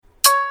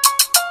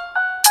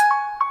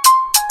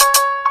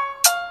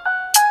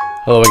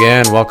Hello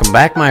again. Welcome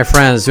back, my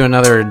friends, to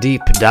another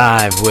deep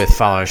dive with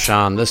Father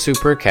Sean, the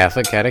Super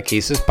Catholic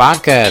Catechesis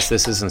Podcast.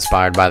 This is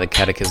inspired by the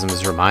Catechism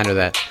as a reminder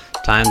that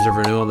times of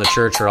renewal in the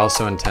Church are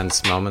also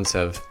intense moments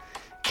of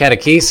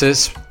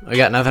catechesis. I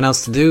got nothing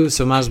else to do,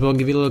 so might as well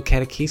give you a little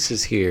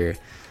catechesis here.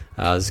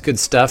 There's good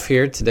stuff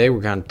here. Today we're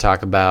going to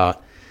talk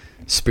about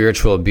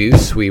spiritual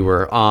abuse. We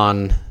were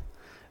on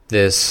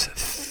this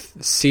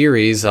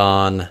series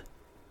on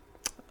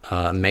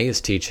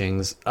May's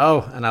teachings.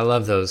 Oh, and I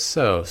love those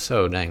so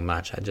dang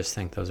much. I just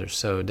think those are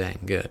so dang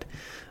good.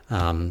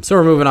 So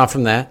we're moving on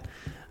from that.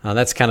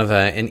 That's kind of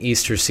an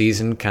Easter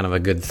season, kind of a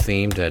good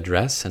theme to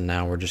address, and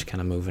now we're just kind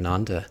of moving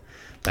on to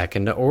back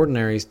into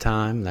ordinary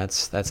time.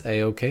 That's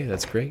A-okay.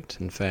 That's great,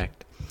 in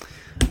fact.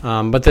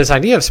 But this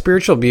idea of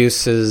spiritual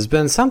abuse has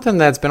been something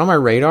that's been on my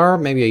radar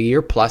maybe a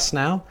year plus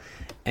now,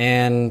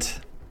 and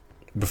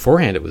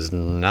beforehand it was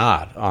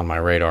not on my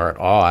radar at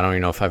all. I don't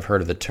even know if I've heard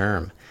of the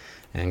term.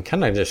 And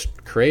kind of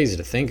just crazy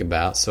to think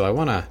about. So I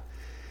want to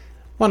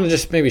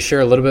just maybe share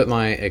a little bit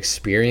my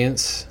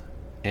experience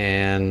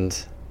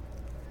and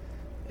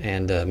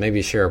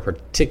maybe share a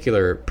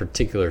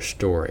particular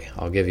story.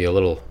 I'll give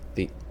you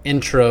the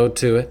intro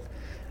to it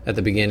at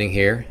the beginning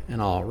here,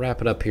 and I'll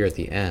wrap it up here at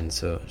the end.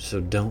 So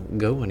don't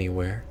go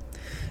anywhere.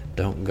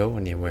 Don't go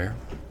anywhere.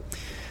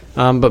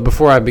 But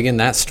before I begin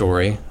that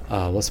story,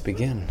 let's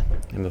begin.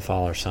 In the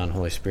Father, Son,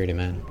 Holy Spirit,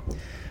 amen.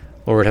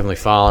 Lord, Heavenly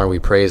Father, we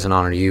praise and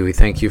honor you. We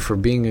thank you for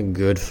being a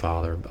good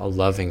Father, a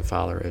loving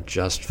Father, a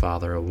just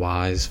Father, a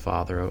wise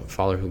Father, a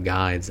Father who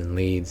guides and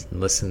leads and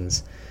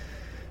listens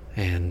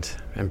and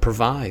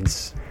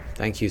provides.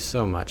 Thank you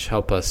so much.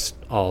 Help us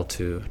all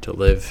to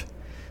live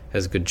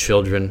as good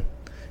children,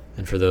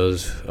 and for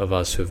those of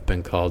us who've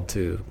been called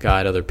to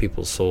guide other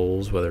people's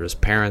souls, whether as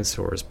parents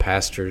or as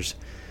pastors,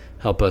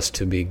 help us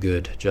to be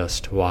good,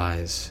 just,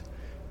 wise,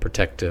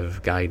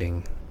 protective,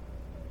 guiding,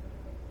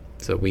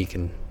 so we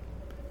can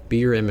be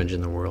your image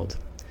in the world.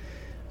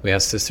 We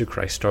ask this through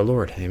Christ our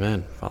Lord.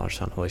 Amen. Father,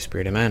 Son, Holy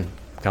Spirit. Amen.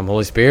 Come,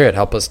 Holy Spirit,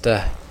 help us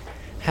to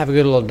have a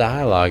good little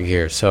dialogue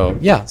here. So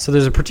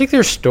there's a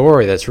particular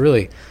story that's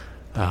really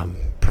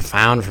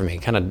profound for me.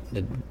 Kind of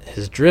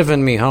has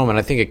driven me home, and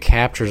I think it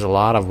captures a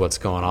lot of what's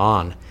going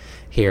on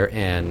here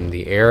in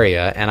the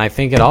area. And I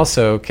think it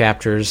also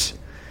captures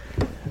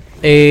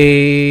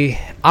an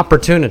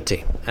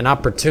opportunity.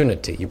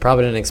 You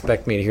probably didn't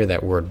expect me to hear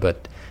that word,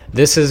 but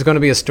this is going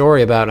to be a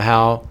story about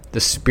how the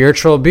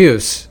spiritual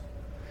abuse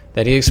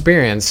that he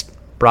experienced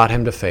brought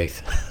him to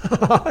faith.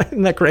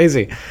 Isn't that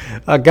crazy?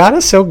 God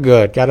is so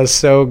good. God is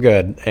so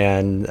good.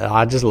 And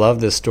I just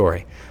love this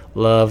story.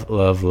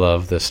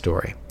 Love this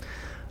story.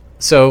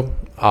 So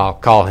I'll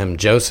call him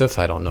Joseph.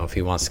 I don't know if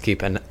he wants to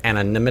keep an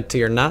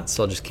anonymity or not,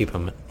 so I'll just keep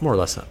him more or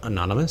less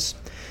anonymous.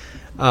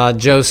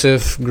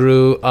 Joseph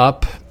grew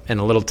up in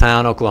a little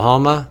town,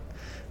 Oklahoma.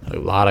 A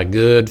lot of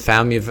good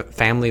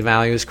family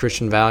values,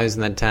 Christian values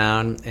in that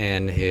town,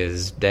 and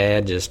his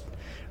dad just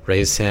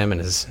raised him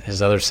and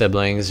his other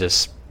siblings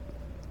just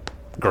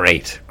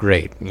great.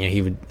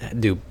 He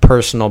would do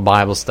personal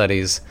Bible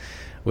studies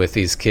with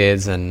these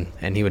kids, and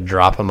he would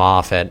drop them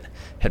off at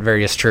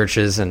various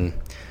churches and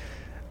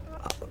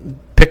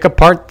pick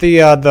apart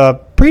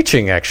the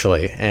preaching,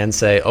 actually, and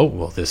say, oh,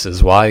 well, this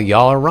is why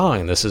y'all are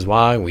wrong. This is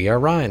why we are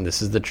right.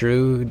 This is the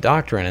true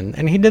doctrine.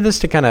 And he did this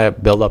to kind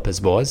of build up his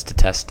boys, to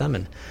test them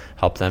and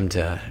help them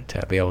to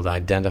be able to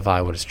identify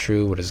what is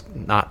true, what is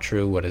not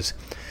true, what is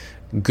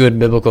good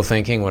biblical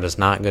thinking, what is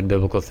not good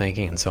biblical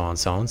thinking, and so on and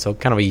so on. So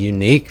kind of a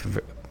unique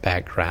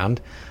background,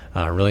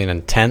 really an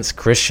intense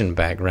Christian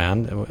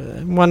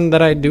background, one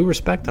that I do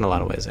respect in a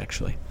lot of ways,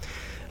 actually,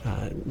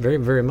 very,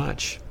 very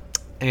much.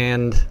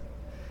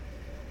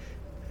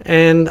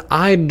 And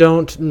I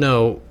don't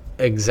know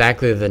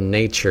exactly the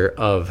nature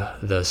of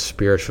the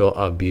spiritual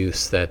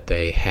abuse that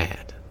they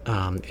had.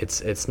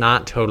 It's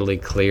not totally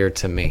clear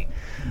to me.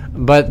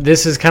 But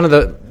this is kind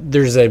of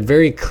there's a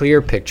very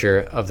clear picture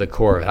of the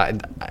core.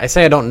 I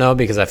say I don't know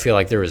because I feel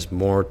like there is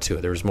more to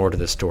it. There was more to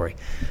this story.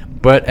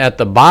 But at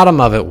the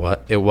bottom of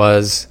it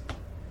was,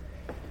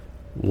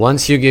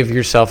 once you give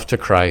yourself to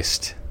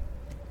Christ,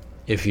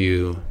 if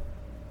you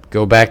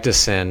go back to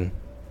sin,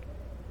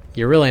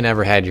 you really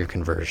never had your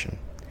conversion.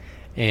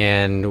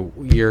 And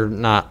you're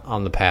not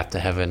on the path to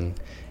heaven,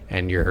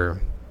 and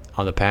you're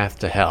on the path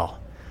to hell.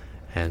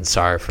 And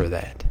sorry for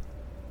that.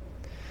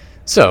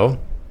 So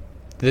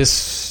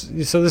this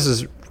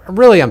is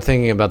really, I'm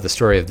thinking about the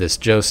story of this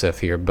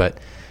Joseph here,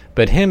 but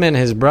him and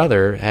his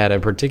brother had a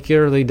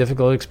particularly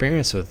difficult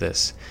experience with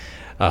this.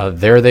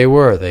 There they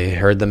were. They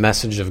heard the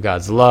message of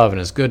God's love and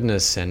his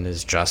goodness and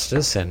his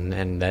justice,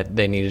 and that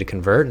they needed to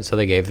convert, and so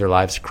they gave their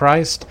lives to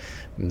Christ.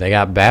 They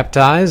got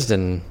baptized,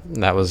 and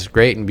that was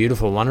great and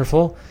beautiful,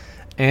 wonderful.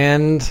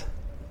 And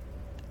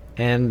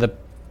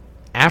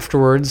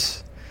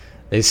afterwards,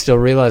 they still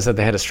realized that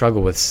they had to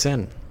struggle with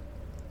sin.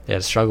 And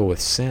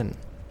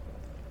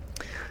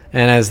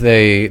as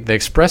they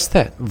expressed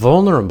that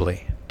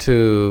vulnerably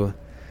to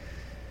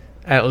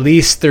at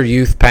least their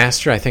youth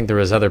pastor, I think there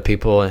was other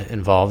people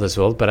involved as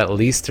well, but at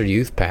least their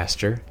youth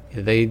pastor,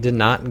 they did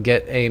not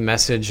get a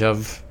message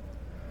of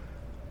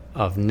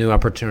new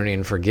opportunity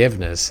and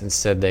forgiveness.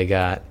 Instead, they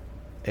got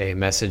a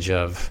message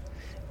of,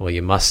 well,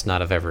 you must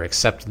not have ever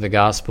accepted the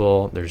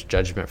gospel. There's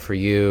judgment for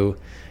you.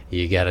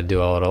 You got to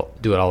do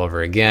it all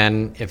over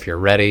again if you're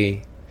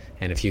ready.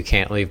 And if you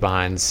can't leave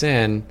behind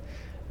sin,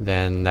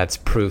 then that's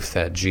proof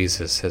that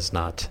Jesus has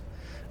not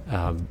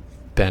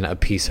been a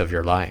piece of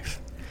your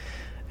life.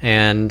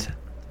 And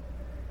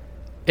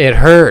it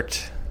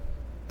hurt.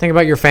 Think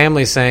about your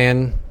family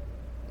saying,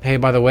 hey,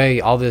 by the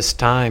way, all this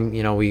time,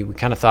 we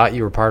kind of thought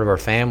you were part of our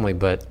family,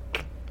 but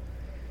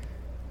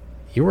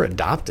you were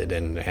adopted,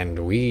 and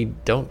we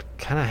don't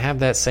kind of have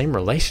that same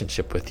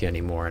relationship with you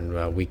anymore,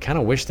 and we kind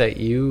of wish that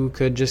you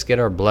could just get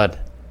our blood,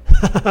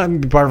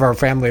 be part of our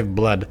family of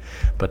blood.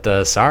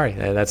 But sorry,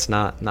 that's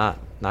not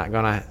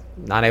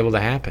able to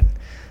happen.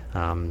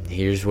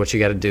 Here's what you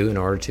got to do in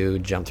order to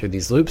jump through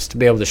these loops to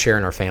be able to share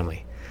in our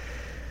family.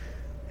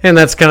 And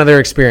that's kind of their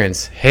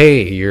experience.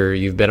 Hey,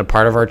 you've been a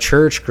part of our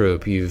church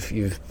group.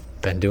 You've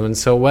been doing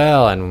so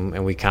well,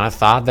 and we kind of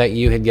thought that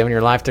you had given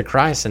your life to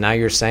Christ, and now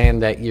you're saying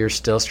that you're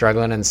still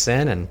struggling in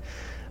sin, and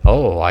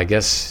I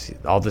guess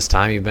all this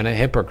time you've been a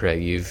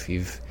hypocrite.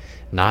 You've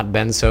not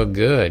been so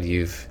good.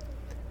 You're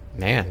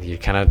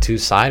kind of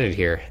two-sided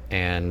here.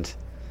 And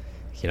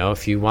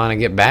if you want to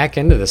get back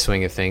into the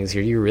swing of things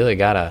here, you really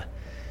gotta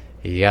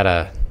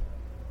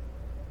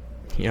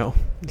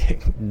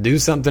do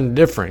something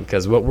different,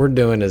 because what we're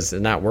doing is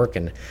not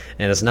working,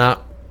 and it's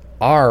not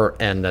our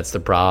end that's the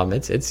problem.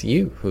 It's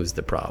you who's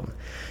the problem.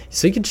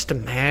 So you can just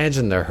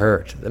imagine the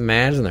hurt.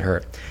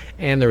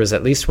 And there was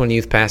at least one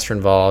youth pastor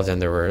involved,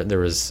 and there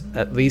was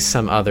at least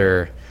some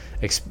other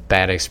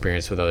bad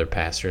experience with other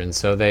pastors, and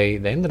so they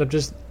ended up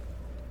just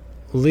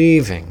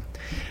leaving.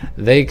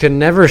 They could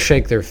never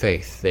shake their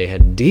faith. They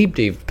had deep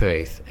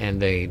faith,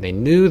 and they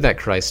knew that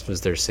Christ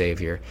was their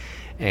Savior,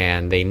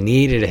 and they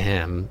needed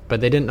him, but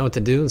they didn't know what to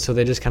do, and so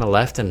they just kind of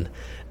left and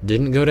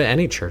didn't go to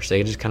any church.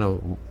 They just kind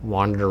of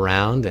wandered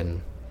around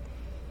in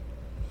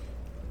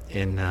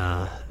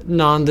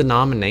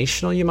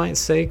non-denominational, you might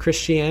say,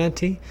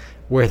 Christianity,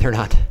 where they're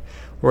not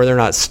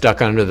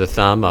stuck under the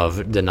thumb of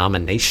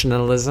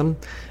denominationalism.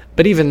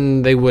 But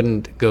even they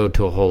wouldn't go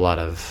to a whole lot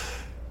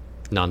of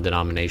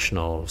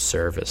non-denominational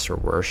service or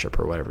worship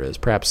or whatever it is,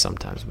 perhaps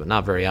sometimes, but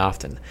not very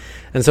often.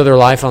 And so their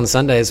life on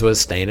Sundays was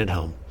staying at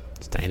home.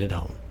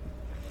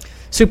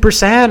 Super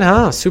sad,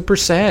 huh? Super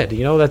sad.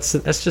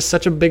 That's just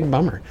such a big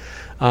bummer.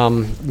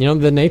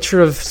 The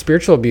nature of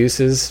spiritual abuse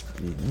is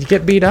you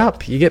get beat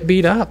up.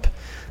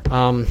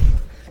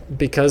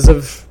 Because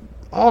of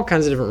all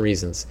kinds of different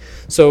reasons.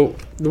 So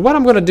what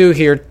I'm going to do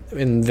here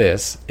in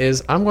this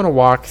is I'm going to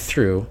walk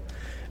through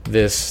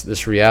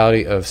this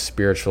reality of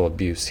spiritual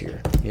abuse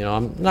here.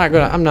 I'm not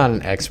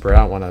an expert. I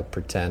don't want to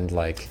pretend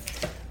like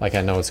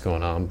I know what's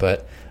going on,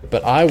 but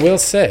I will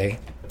say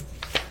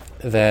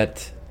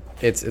that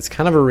it's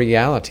kind of a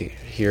reality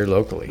here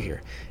locally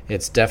here.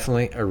 It's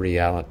definitely a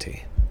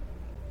reality.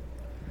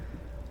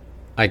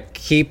 I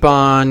keep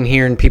on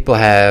hearing people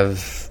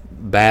have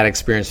bad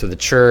experience with the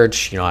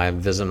church. I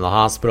visit them in the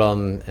hospital,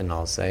 and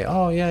I'll say,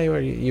 oh, yeah,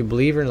 you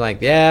believer? And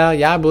like, yeah,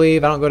 I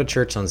believe. I don't go to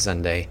church on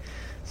Sunday.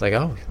 It's like,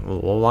 oh,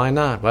 well, why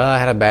not? Well, I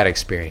had a bad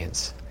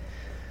experience.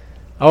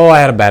 I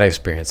had a bad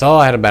experience.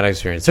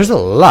 There's a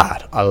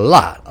lot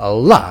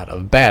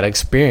of bad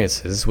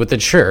experiences with the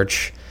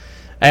church.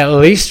 At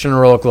least in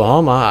rural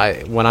Oklahoma,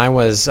 when I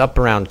was up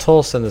around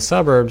Tulsa in the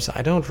suburbs,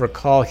 I don't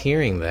recall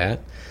hearing that.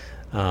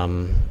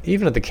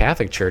 Even at the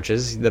Catholic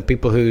churches, the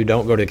people who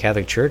don't go to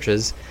Catholic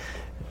churches,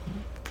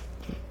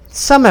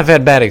 some have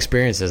had bad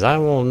experiences. I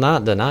will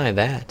not deny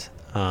that.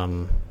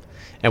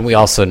 And we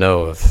also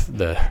know of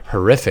the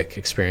horrific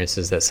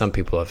experiences that some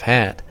people have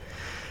had.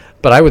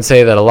 But I would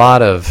say that a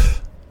lot of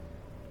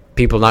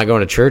people not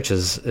going to church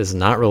is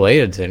not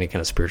related to any kind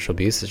of spiritual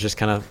abuse. It's just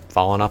kind of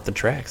falling off the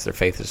tracks. Their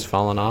faith is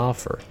falling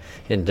off, or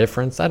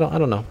indifference. I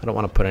don't know. I don't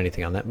want to put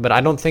anything on that. But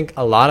I don't think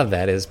a lot of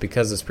that is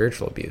because of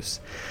spiritual abuse.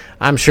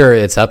 I'm sure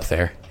it's up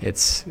there.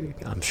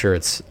 I'm sure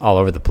it's all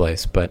over the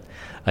place. But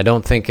I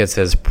don't think it's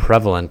as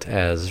prevalent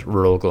as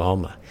rural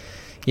Oklahoma.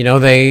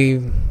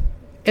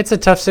 It's a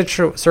tough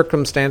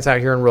circumstance out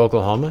here in rural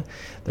Oklahoma.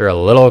 They're a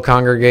little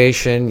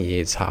congregation.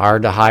 It's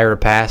hard to hire a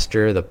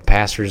pastor. The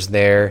pastor's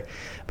there,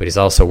 but he's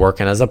also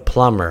working as a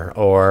plumber,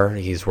 or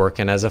he's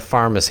working as a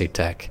pharmacy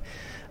tech.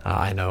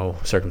 I know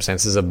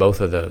circumstances of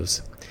both of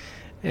those.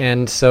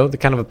 And so the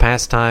kind of a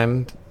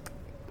pastime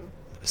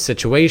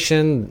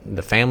situation,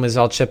 the family's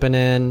all chipping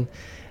in,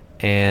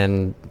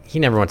 and he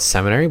never went to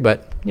seminary,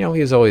 but, he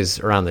was always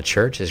around the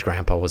church. His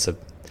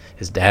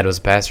dad was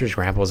a pastor, his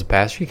grandpa was a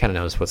pastor. He kind of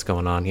knows what's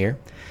going on here.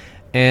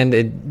 And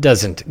it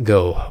doesn't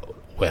go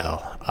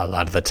well a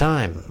lot of the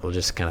time. We'll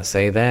just kind of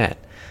say that.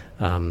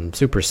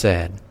 Super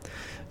sad.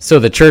 So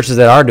the churches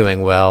that are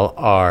doing well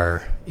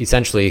are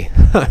essentially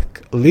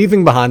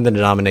leaving behind the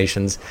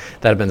denominations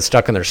that have been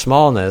stuck in their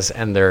smallness,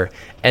 and they're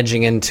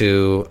edging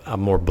into a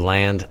more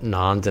bland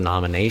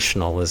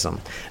non-denominationalism.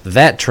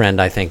 That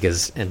trend, I think,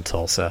 is in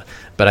Tulsa.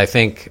 But I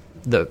think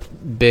the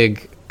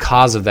big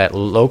cause of that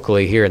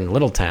locally here in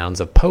little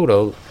towns of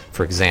Poto,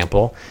 for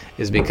example,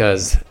 is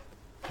because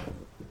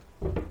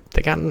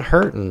they gotten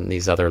hurt in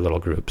these other little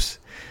groups.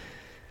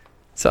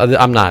 So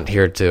I'm not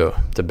here to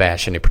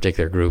bash any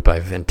particular group.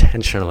 I've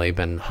intentionally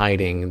been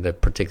hiding the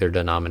particular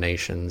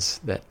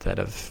denominations that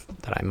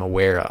I'm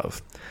aware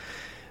of.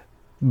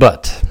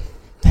 But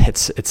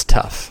it's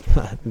tough.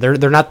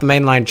 They're not the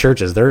mainline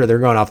churches. They're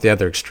going off the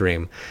other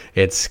extreme.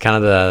 It's kind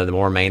of the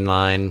more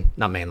mainline,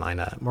 not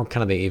mainline, more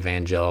kind of the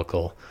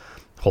evangelical,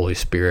 Holy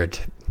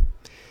Spirit,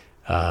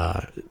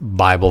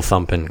 Bible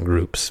thumping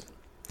groups.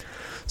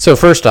 So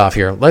first off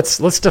here,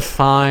 let's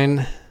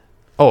define.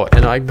 Oh,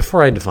 and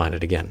before I define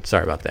it again,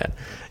 sorry about that.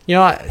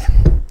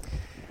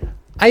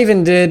 I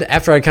even did,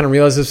 after I kind of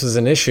realized this was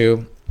an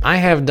issue, I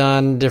have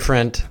done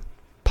different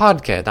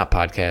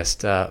videos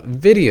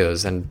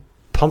and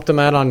pumped them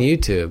out on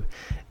YouTube.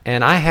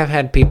 And I have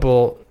had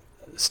people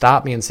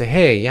stop me and say,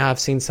 hey, yeah, I've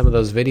seen some of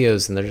those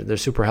videos and they're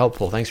super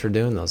helpful. Thanks for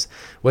doing those.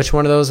 Which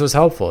one of those was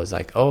helpful? It's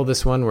like, oh,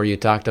 this one where you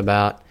talked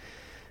about,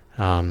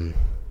 I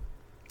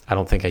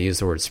don't think I used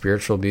the word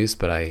spiritual abuse,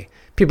 but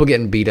people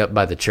getting beat up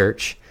by the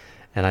church.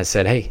 And I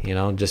said, hey,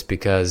 just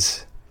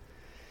because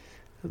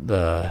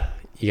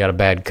you got a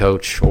bad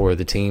coach or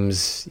the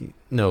team's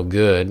no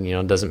good,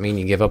 doesn't mean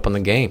you give up on the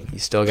game. You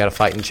still got a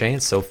fighting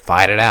chance, so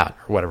fight it out,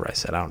 or whatever I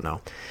said. I don't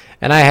know.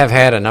 And I have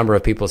had a number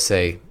of people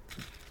say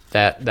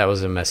that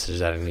was a message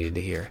that I needed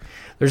to hear.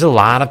 There's a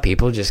lot of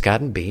people just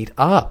gotten beat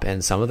up,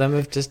 and some of them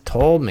have just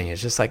told me.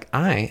 It's just like,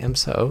 I am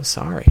so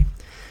sorry.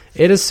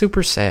 It is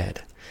super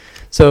sad.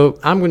 So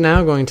I'm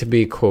now going to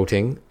be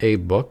quoting a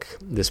book.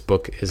 This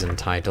book is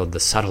entitled The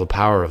Subtle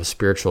Power of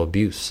Spiritual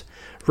Abuse,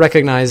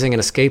 Recognizing and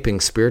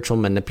Escaping Spiritual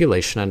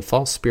Manipulation and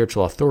False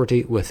Spiritual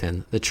Authority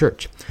Within the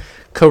Church.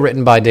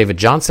 Co-written by David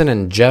Johnson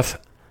and Jeff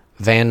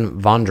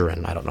Van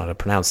Vonderen. I don't know how to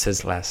pronounce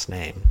his last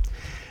name.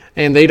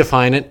 And they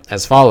define it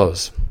as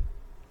follows.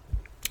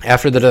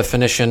 After the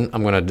definition,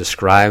 I'm going to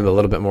describe a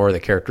little bit more of the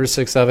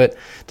characteristics of it,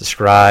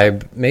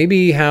 describe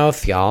maybe how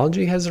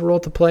theology has a role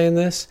to play in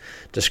this,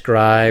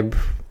 describe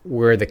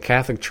where the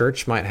Catholic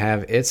Church might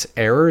have its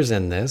errors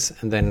in this,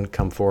 and then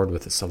come forward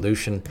with a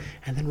solution,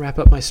 and then wrap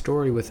up my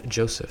story with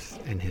Joseph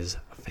and his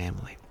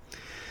family.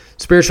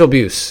 Spiritual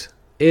abuse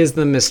is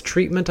the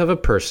mistreatment of a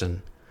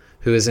person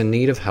who is in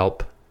need of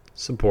help,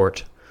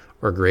 support,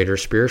 or greater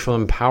spiritual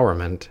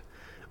empowerment,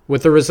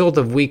 with the result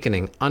of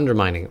weakening,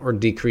 undermining, or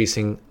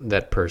decreasing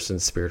that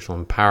person's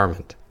spiritual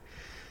empowerment.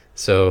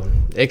 So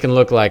it can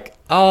look like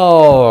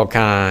all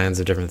kinds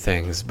of different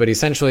things, but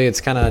essentially it's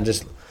kind of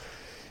just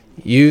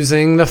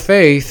using the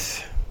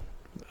faith,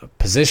 a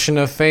position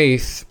of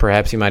faith,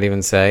 perhaps you might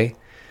even say,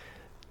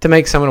 to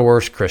make someone a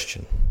worse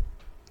Christian.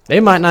 They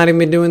might not even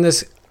be doing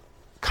this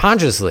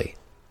consciously.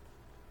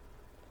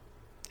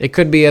 It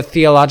could be a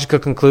theological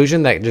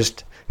conclusion that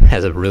just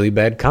has a really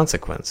bad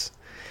consequence.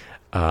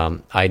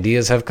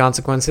 Ideas have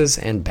consequences,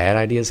 and bad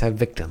ideas have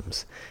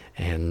victims.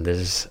 And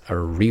there's a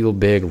real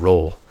big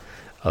role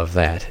of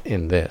that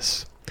in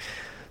this.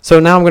 So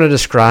now I'm going to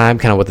describe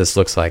kind of what this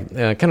looks like.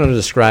 Kind of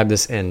describe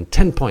this in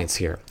 10 points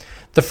here.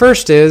 The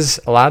first is,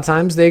 a lot of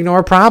times they ignore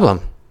a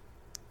problem.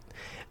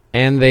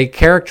 And they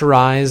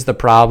characterize the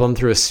problem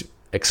through an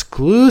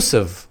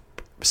exclusive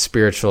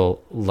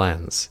spiritual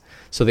lens.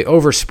 So they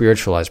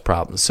over-spiritualize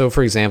problems. So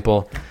for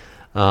example,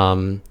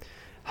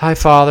 hi,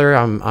 Father,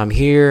 I'm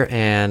here,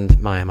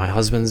 and my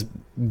husband's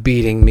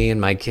beating me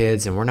and my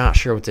kids, and we're not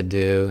sure what to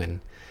do.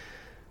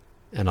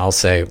 And I'll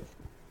say,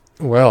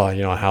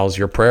 well, how's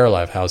your prayer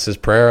life? How's his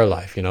prayer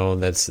life?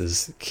 That's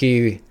his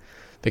key.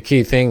 The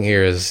key thing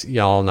here is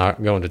y'all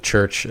not going to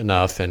church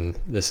enough, and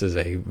this is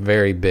a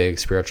very big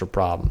spiritual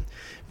problem.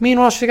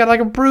 Meanwhile, she got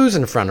like a bruise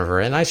in front of her,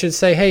 and I should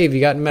say, hey, have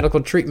you got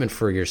medical treatment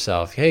for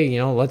yourself?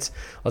 Hey, let's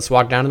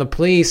walk down to the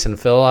police and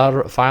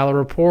file a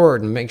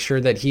report and make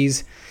sure that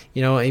he's,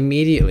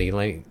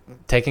 immediately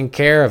taken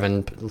care of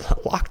and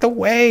locked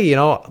away.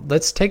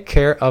 Let's take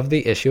care of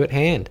the issue at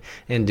hand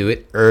and do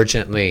it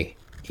urgently,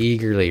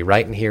 eagerly,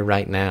 right in here,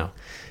 right now.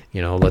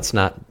 Let's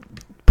not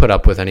put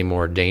up with any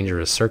more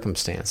dangerous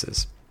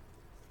circumstances.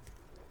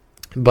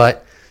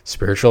 But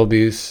spiritual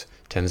abuse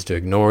tends to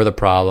ignore the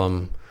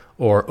problem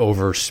or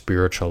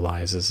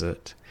over-spiritualizes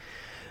it.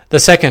 The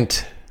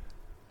second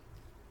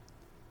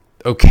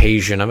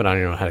occasion of it, I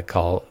don't know how to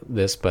call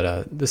this,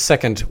 but the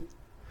second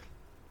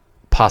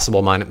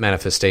possible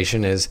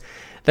manifestation is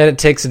that it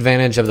takes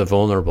advantage of the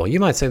vulnerable. You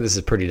might say this is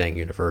a pretty dang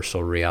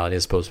universal reality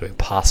as opposed to a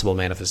possible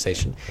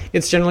manifestation.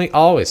 It's generally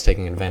always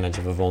taking advantage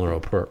of a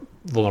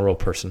vulnerable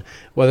person,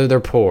 whether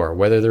they're poor,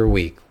 whether they're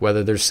weak,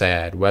 whether they're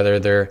sad, whether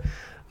they're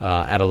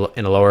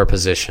in a lower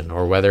position,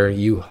 or whether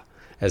you,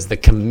 as the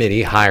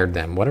committee, hired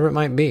them, whatever it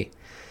might be.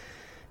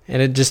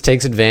 And it just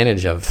takes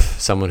advantage of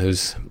someone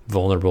who's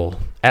vulnerable,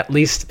 at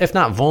least, if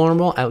not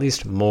vulnerable, at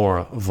least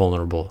more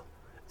vulnerable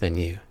than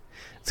you.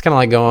 It's kind of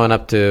like going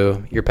up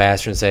to your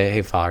pastor and say,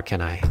 hey, Father,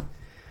 can I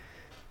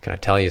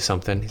tell you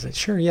something? He's like,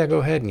 sure, yeah, go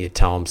ahead. And you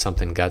tell him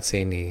something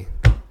gutsy, and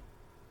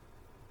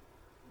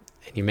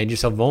you made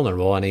yourself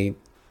vulnerable, and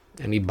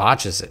he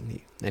botches it,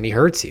 and he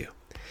hurts you.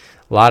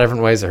 A lot of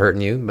different ways of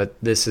hurting you, but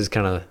this is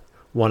kind of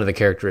one of the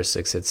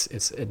characteristics.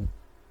 It's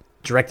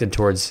directed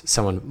towards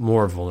someone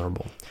more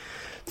vulnerable.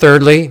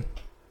 Thirdly,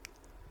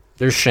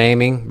 there's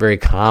shaming very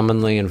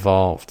commonly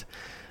involved.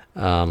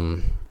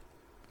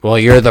 Well,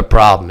 you're the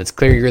problem. It's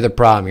clear you're the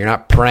problem. You're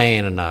not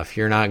praying enough.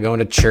 You're not going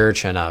to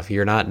church enough.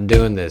 You're not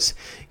doing this.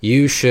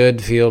 You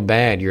should feel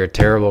bad. You're a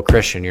terrible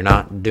Christian. You're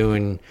not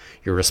doing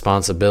your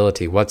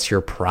responsibility. What's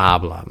your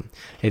problem?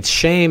 It's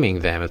shaming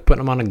them. It's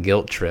putting them on a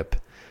guilt trip.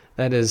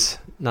 That is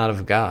not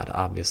of God,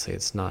 obviously.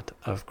 It's not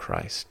of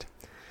Christ.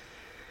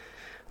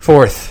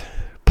 Fourth,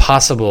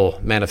 possible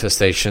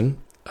manifestation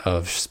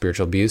of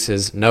spiritual abuse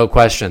is no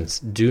questions.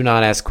 Do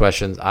not ask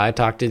questions. I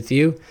talked with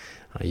you.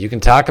 You can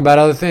talk about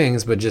other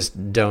things, but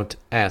just don't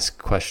ask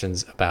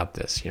questions about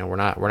this. We're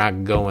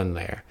not going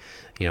there.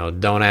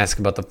 Don't ask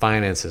about the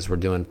finances. We're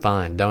doing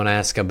fine. Don't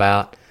ask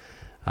about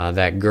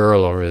that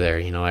girl over there.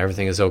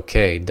 Everything is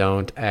okay.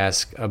 Don't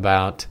ask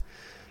about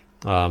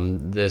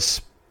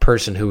this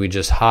person who we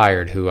just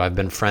hired, who I've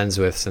been friends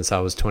with since I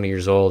was 20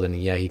 years old, and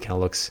yeah, he kind of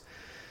looks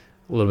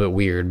a little bit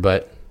weird,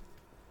 but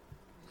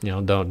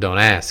don't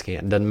ask.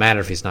 It doesn't matter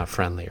if he's not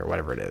friendly or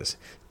whatever it is.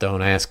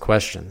 Don't ask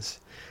questions.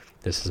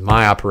 This is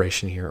my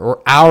operation here,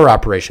 or our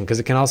operation, because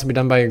it can also be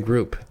done by a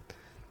group.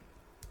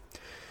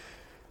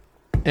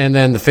 And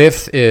then the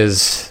fifth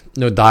is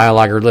no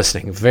dialogue or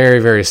listening.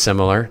 Very, very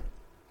similar,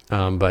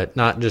 but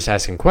not just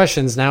asking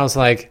questions. Now it's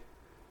like,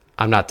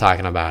 I'm not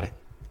talking about it.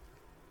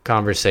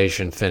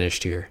 Conversation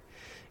finished here.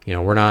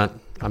 Don't want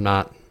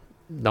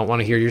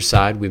to hear your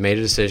side. We made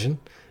a decision,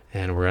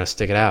 and we're going to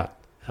stick it out.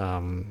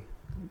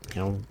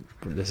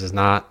 This is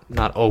not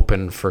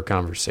open for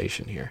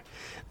conversation here.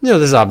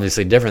 This is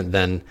obviously different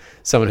than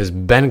someone who's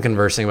been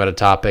conversing about a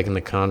topic and the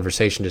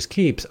conversation just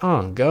keeps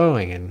on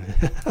going. And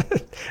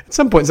at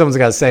some point, someone's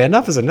got to say,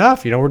 enough is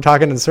enough. We're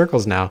talking in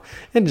circles now.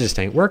 It just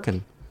ain't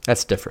working.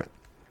 That's different.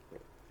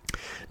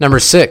 Number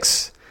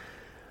 6,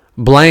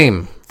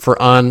 blame for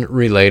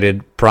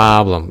unrelated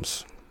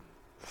problems.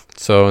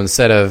 So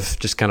instead of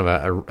just kind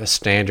of a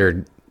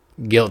standard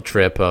guilt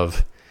trip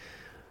of,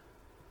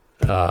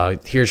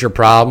 here's your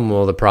problem.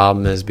 Well, the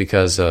problem is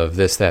because of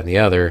this, that, and the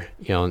other.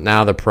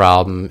 Now the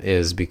problem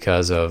is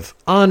because of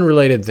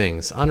unrelated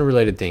things,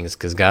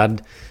 because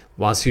God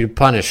wants to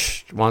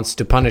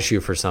punish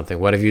you for something.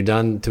 What have you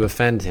done to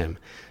offend him?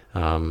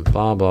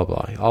 Blah, blah,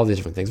 blah. All these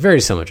different things.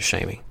 Very similar to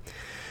shaming.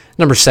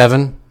 Number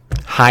 7,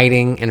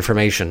 hiding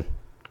information.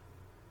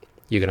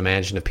 You can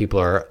imagine if people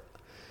are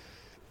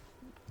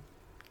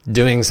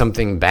doing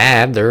something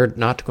bad, they're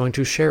not going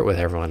to share it with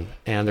everyone.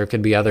 And there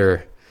could be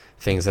other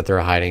things that they're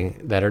hiding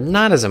that are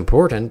not as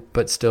important,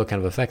 but still kind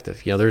of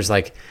effective. There's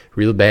like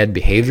real bad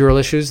behavioral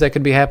issues that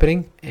could be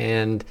happening,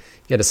 and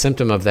yet a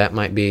symptom of that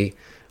might be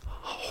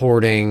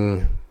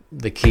hoarding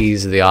the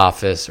keys of the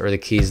office or the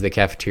keys of the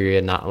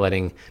cafeteria, not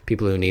letting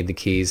people who need the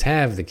keys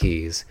have the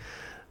keys,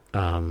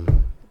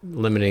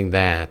 limiting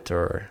that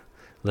or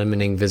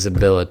limiting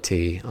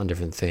visibility on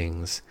different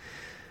things.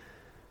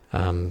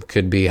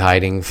 Could be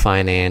hiding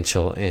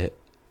financial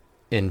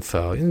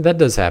info. And that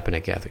does happen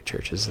at Catholic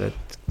churches. That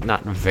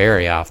not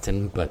very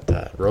often, but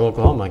rural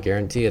Oklahoma, I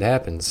guarantee it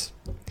happens.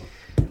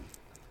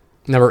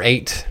 Number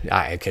 8,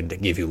 I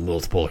could give you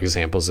multiple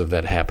examples of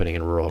that happening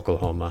in rural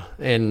Oklahoma.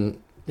 In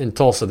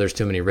Tulsa, there's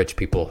too many rich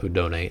people who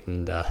donate,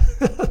 and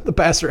the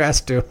pastor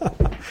has to.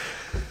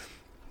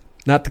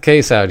 Not the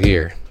case out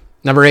here.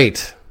 Number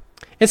 8,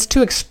 it's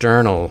too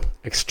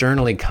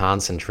externally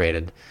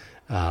concentrated.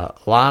 A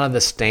lot of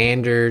the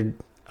standard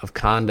of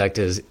conduct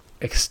is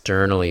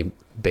externally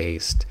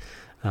based.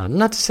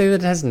 Not to say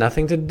that it has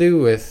nothing to do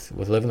with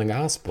living the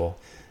gospel.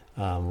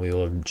 We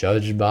will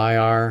judge by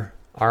our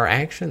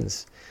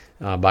actions,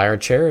 by our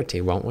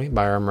charity, won't we?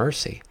 By our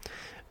mercy.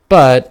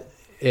 But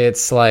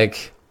it's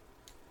like,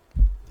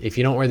 if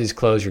you don't wear these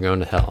clothes, you're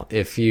going to hell.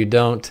 If you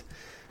don't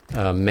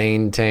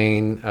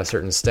maintain a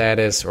certain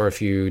status, or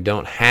if you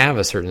don't have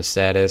a certain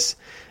status,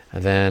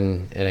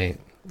 then it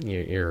ain't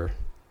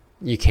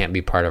you can't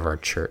be part of our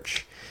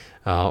church.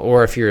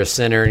 Or if you're a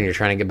sinner and you're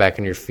trying to get back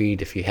on your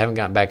feet, if you haven't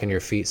gotten back on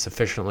your feet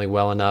sufficiently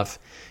well enough,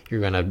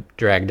 you're going to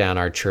drag down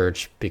our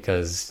church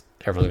because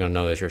everyone's going to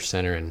know that you're a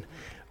sinner, and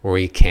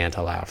we can't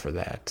allow for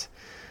that.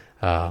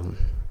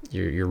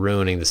 You're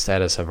ruining the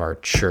status of our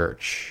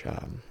church.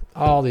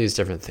 All these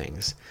different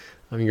things.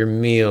 Your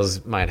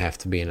meals might have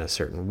to be in a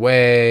certain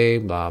way,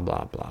 blah,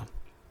 blah, blah.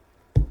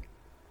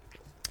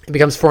 It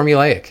becomes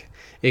formulaic.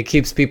 It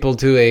keeps people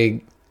to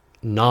a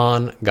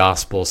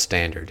non-gospel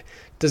standard.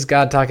 Does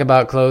God talk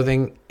about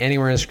clothing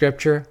anywhere in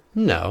Scripture?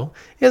 No.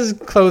 Is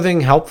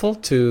clothing helpful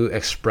to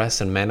express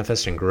and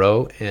manifest and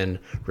grow in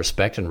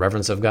respect and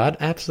reverence of God?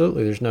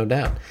 Absolutely, there's no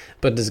doubt.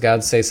 But does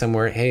God say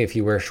somewhere, hey, if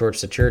you wear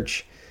shorts to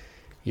church,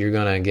 you're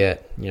going to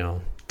get,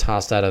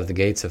 tossed out of the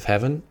gates of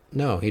heaven?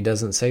 No, he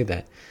doesn't say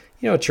that.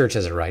 A church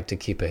has a right to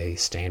keep a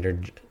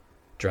standard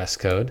dress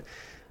code.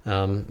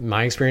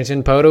 My experience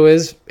in Poto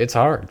is it's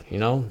hard.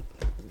 A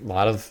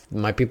lot of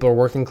my people are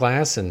working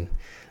class, and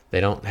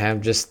they don't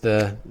have just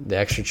the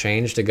extra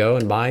change to go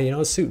and buy,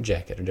 a suit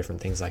jacket or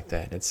different things like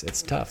that.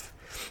 It's tough.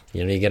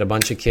 You get a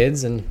bunch of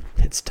kids, and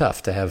it's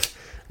tough to have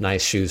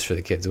nice shoes for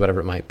the kids,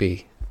 whatever it might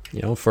be.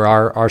 For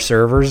our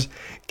servers,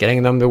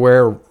 getting them to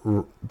wear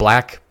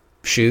black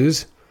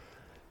shoes.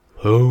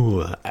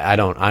 Oh, I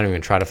don't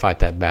even try to fight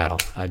that battle.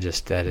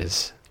 That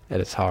is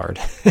hard.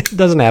 It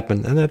doesn't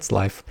happen, and that's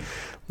life.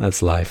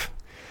 That's life.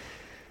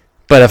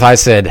 But if I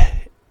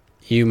said,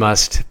 you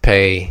must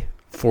pay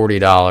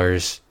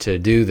 $40 to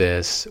do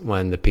this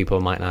when the people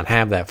might not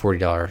have that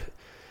 $40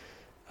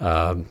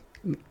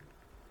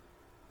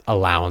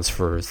 allowance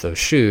for those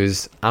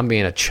shoes, I'm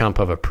being a chump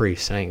of a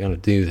priest. I ain't going to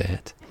do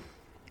that.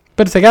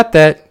 But if they got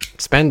that,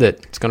 spend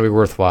it. It's going to be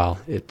worthwhile.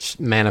 It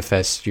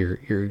manifests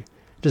your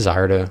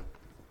desire to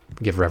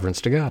give reverence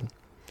to God.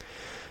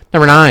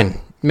 Number 9,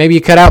 maybe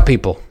you cut out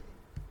people.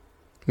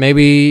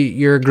 Maybe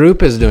your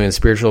group is doing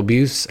spiritual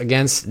abuse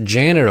against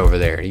Janet over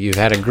there. You've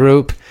had a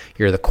group,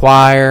 you're the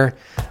choir,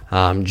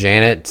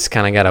 Janet's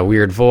kind of got a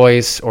weird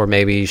voice, or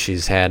maybe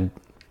she's had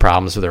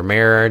problems with her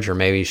marriage, or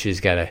maybe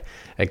she's got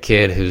a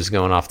kid who's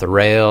going off the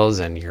rails,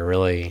 and you're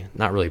really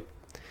not really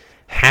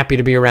happy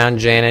to be around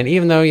Janet,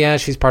 even though, yeah,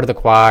 she's part of the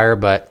choir,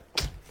 but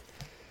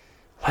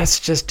let's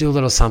just do a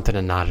little something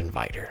and not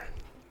invite her.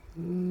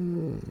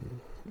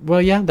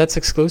 Well, yeah, that's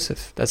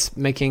exclusive. That's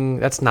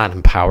not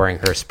empowering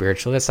her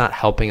spiritually. That's not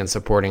helping and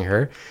supporting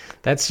her.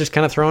 That's just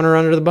kind of throwing her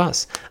under the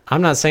bus.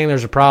 I'm not saying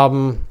there's a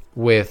problem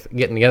with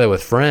getting together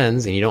with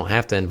friends, and you don't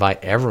have to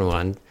invite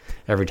everyone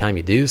every time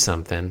you do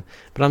something.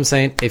 But I'm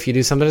saying if you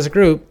do something as a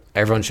group,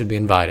 everyone should be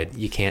invited.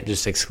 You can't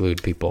just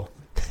exclude people.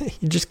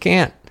 You just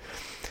can't.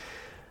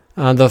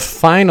 The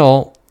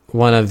final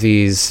one of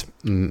these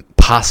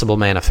possible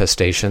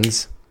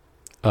manifestations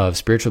of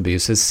spiritual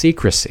abuse is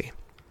secrecy.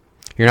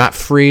 You're not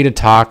free to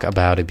talk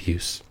about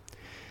abuse.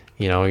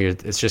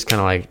 It's just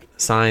kind of like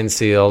signed,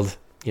 sealed,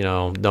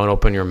 don't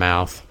open your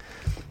mouth.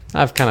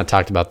 I've kind of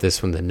talked about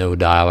this when the no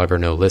dialogue or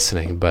no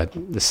listening, but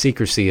the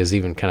secrecy is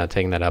even kind of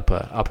taking that up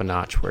a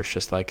notch, where it's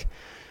just like,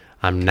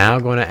 I'm now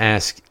going to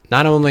ask,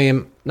 not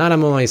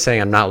only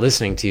saying I'm not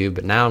listening to you,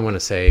 but now I'm going to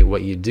say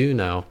what you do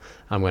know.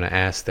 I'm going to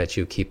ask that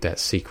you keep that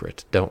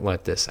secret. Don't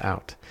let this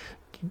out.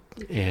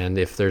 And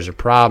if there's a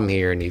problem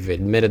here and you've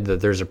admitted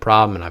that there's a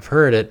problem and I've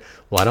heard it,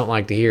 well, I don't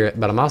like to hear it,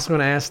 but I'm also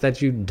going to ask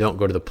that you don't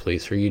go to the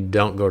police, or you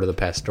don't go to the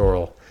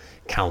pastoral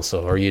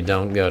council, or you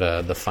don't go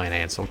to the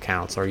financial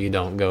council, or you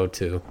don't go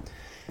to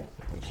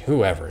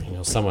whoever,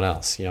 someone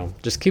else.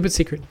 Just keep it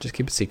secret. Just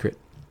keep it secret.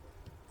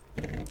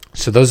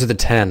 So those are the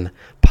 10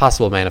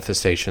 possible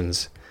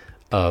manifestations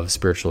of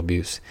spiritual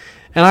abuse.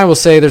 And I will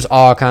say there's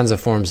all kinds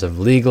of forms of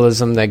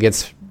legalism that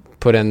gets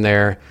put in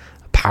there.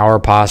 Power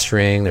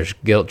posturing, there's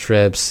guilt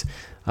trips,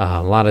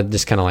 a lot of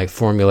just kind of like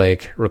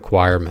formulaic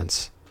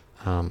requirements.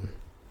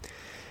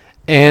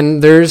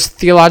 And there's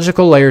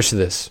theological layers to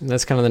this.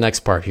 That's kind of the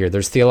next part here.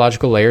 There's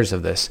theological layers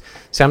of this.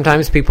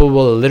 Sometimes people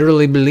will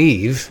literally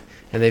believe,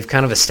 and they've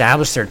kind of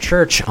established their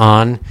church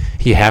on,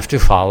 you have to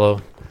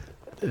follow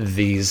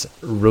these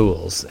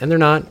rules. And they're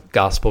not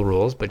gospel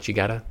rules, but you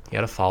gotta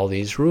follow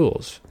these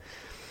rules.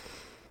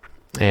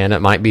 And it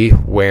might be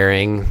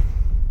wearing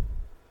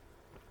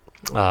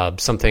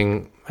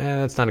something,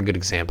 that's not a good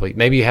example.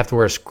 Maybe you have to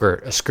wear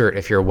a skirt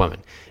if you're a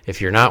woman. If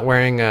you're not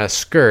wearing a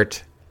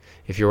skirt,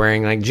 if you're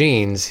wearing like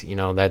jeans,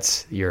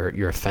 that's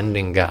you're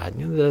offending God.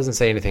 It doesn't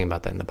say anything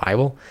about that in the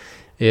Bible.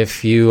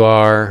 If you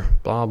are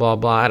blah blah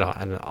blah, I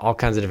don't all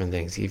kinds of different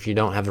things. If you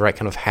don't have the right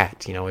kind of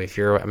hat, if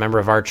you're a member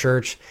of our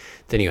church,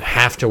 then you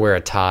have to wear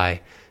a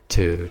tie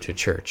to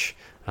church.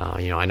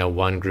 I know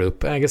one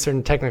group, I guess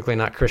they're technically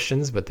not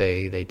Christians, but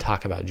they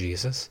talk about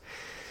Jesus.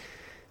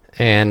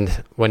 And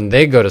when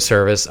they go to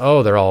service,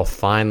 they're all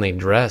finely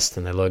dressed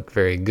and they look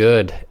very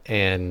good.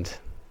 And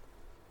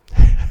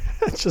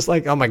it's just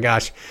like, oh my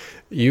gosh,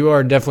 you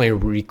are definitely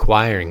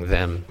requiring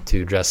them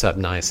to dress up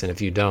nice. And if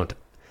you don't,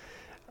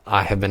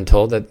 I have been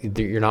told that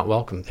you're not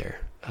welcome there.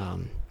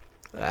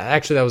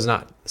 Actually, that was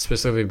not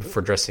specifically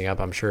for dressing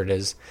up. I'm sure it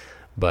is.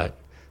 But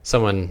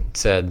someone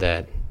said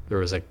that there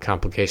was a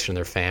complication in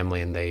their family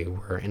and they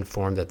were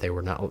informed that they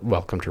were not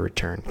welcome to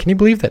return. Can you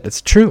believe that?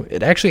 It's true.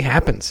 It actually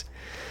happens.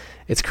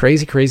 It's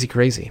crazy, crazy,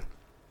 crazy.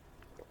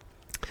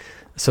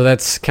 So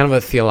that's kind of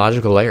a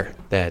theological layer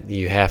that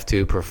you have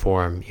to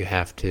perform. You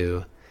have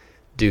to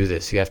do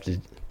this. You have to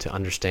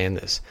understand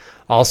this.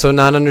 Also,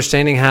 not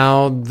understanding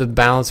how the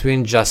balance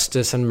between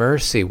justice and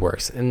mercy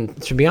works.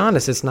 And to be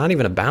honest, it's not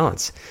even a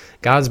balance.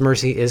 God's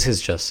mercy is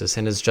his justice,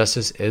 and his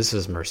justice is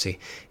his mercy.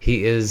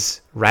 He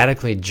is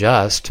radically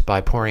just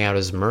by pouring out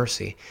his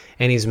mercy,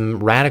 and he's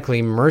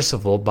radically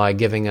merciful by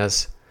giving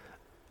us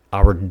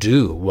our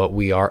due, what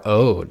we are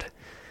owed.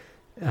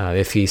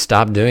 If he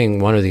stopped doing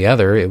one or the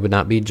other, it would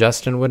not be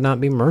just and would not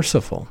be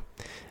merciful.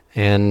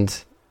 And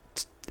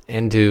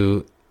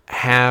to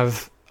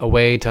have a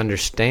way to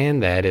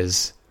understand that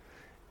is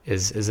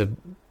a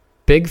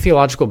big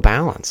theological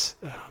balance.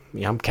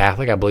 I'm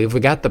Catholic. I believe we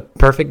got the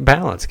perfect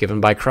balance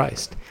given by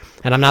Christ.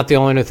 And I'm not the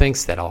only one who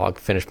thinks that. I'll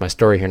finish my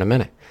story here in a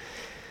minute.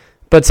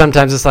 But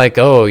sometimes it's like,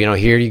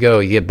 here you go,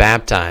 you get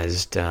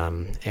baptized,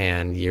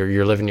 and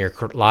you're living your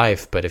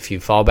life. But if you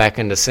fall back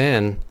into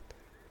sin,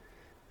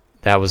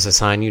 that was a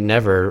sign you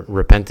never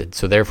repented.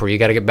 So therefore, you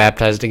got to get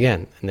baptized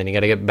again, and then you got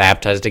to get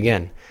baptized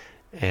again,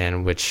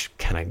 and which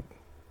kind of,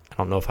 I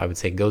don't know if I would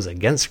say goes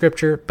against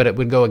Scripture, but it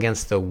would go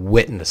against the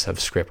witness of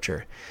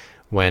Scripture.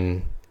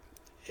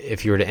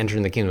 If you were to enter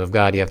in the kingdom of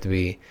God, you have to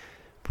be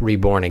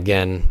reborn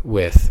again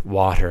with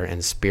water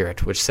and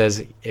spirit, which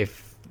says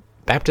if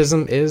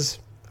baptism is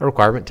a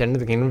requirement to enter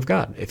the kingdom of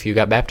God. If you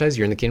got baptized,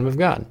 you're in the kingdom of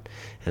God.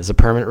 And it's a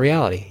permanent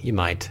reality. You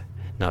might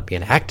not be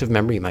an active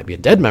member, you might be a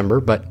dead member,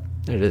 but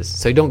there it is.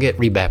 So you don't get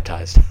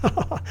rebaptized.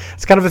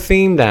 It's kind of a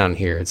theme down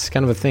here. It's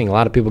kind of a thing. A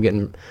lot of people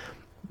getting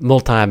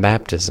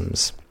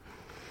multi-baptisms.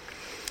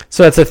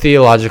 So that's a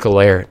theological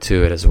layer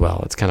to it as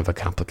well. It's kind of a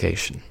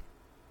complication.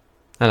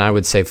 And I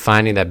would say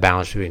finding that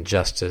balance between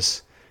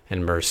justice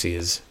and mercy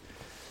is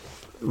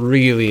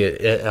really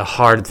a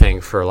hard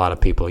thing for a lot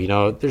of people.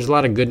 There's a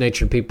lot of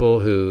good-natured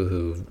people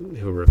who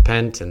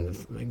repent and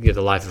get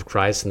the life of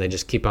Christ, and they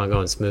just keep on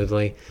going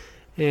smoothly,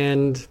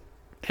 and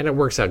it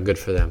works out good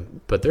for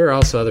them. But there are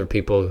also other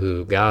people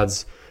who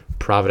God's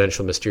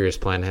providential, mysterious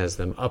plan has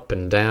them up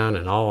and down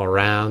and all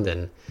around,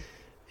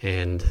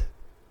 and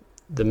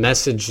the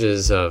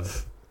messages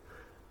of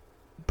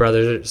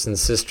brothers and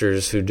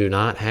sisters who do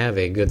not have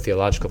a good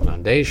theological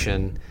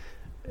foundation,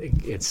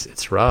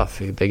 it's rough.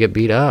 They get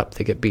beat up.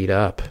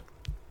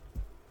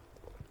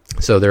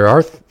 So there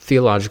are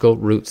theological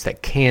roots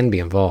that can be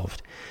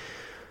involved.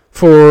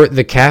 For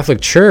the Catholic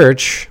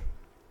Church,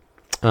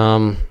 we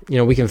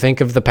can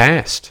think of the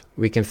past.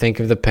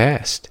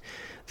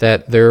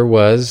 That there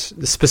was,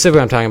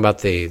 specifically I'm talking about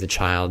the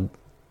child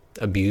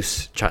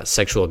abuse,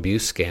 sexual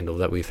abuse scandal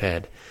that we've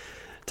had.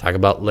 Talk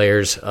about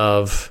layers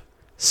of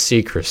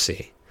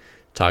secrecy.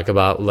 Talk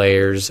about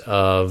layers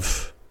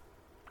of,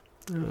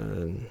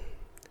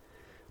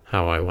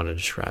 how I want to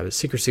describe it.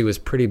 Secrecy was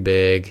pretty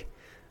big.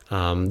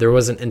 There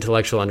was an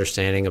intellectual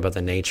understanding about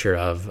the nature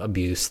of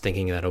abuse,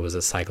 thinking that it was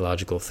a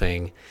psychological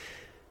thing.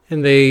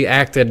 And they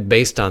acted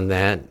based on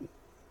that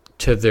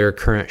to their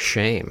current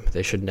shame.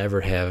 They should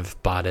never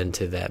have bought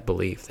into that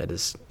belief. That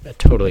is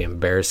totally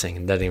embarrassing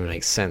and doesn't even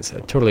make sense. A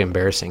totally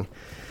embarrassing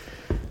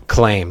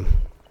claim.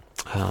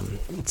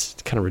 It's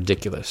kind of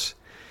ridiculous.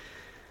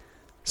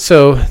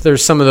 So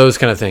there's some of those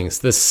kind of things.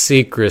 The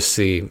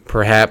secrecy,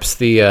 perhaps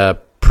the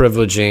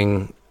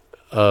privileging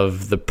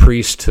of the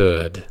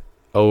priesthood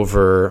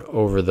over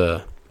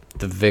the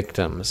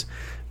victims.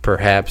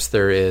 Perhaps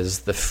there is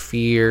the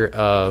fear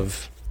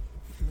of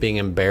being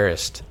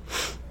embarrassed,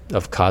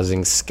 of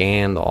causing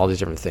scandal, all these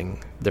different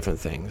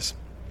things.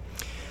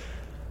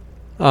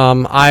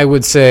 I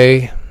would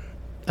say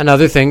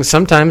another thing,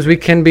 sometimes we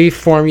can be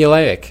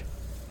formulaic.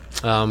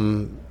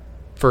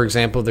 For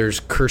example,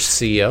 there's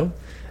Curcio.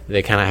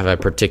 They kind of have a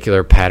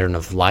particular pattern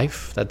of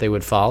life that they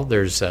would follow.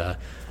 There's the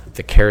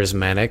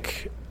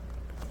charismatic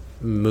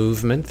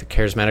movement, the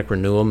charismatic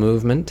renewal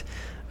movement.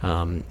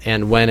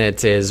 And when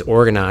it is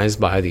organized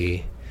by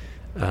the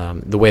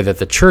way that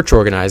the church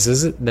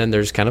organizes it, then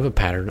there's kind of a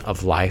pattern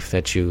of life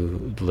that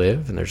you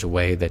live, and there's a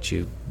way that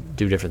you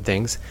do different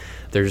things.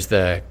 There's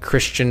the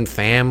Christian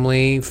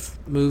family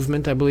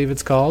movement, I believe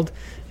it's called,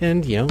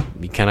 and you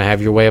kind of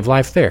have your way of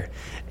life there.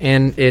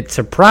 And it's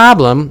a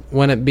problem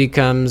when it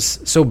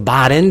becomes so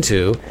bought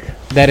into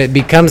that it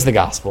becomes the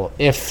gospel.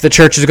 If the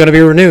church is going to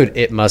be renewed,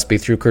 it must be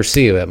through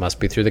Curcio, it must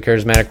be through the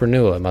charismatic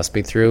renewal, it must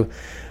be through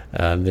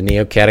the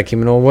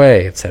neo-catechumenal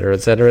way, etc.,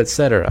 etc.,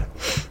 etc.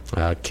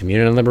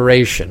 Communion and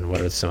liberation.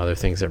 What are some other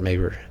things that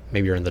maybe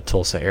you're in the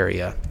Tulsa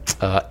area?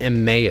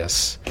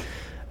 Emmaus.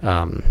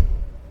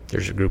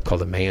 There's a group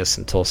called Emmaus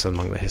in Tulsa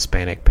among the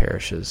Hispanic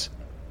parishes.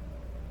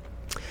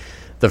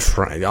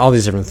 All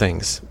these different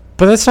things.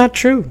 But that's not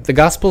true. The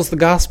gospel is the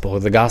gospel.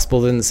 The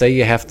gospel didn't say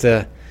you have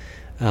to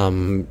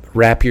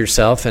wrap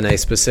yourself in a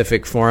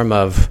specific form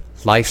of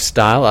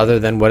lifestyle other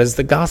than what is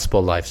the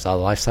gospel lifestyle,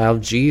 the lifestyle of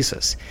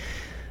Jesus.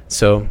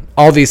 So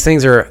all these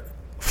things are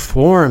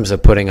forms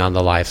of putting on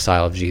the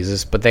lifestyle of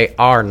Jesus, but they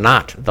are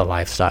not the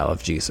lifestyle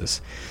of Jesus.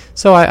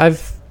 So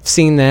I've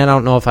seen that. I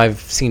don't know if I've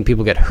seen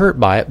people get hurt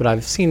by it, but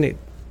I've seen it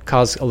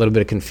cause a little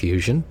bit of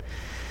confusion.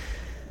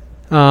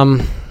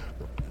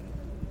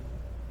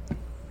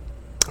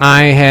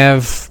 I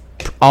have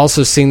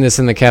also seen this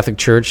in the Catholic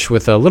Church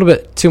with a little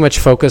bit too much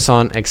focus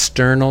on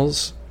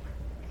externals.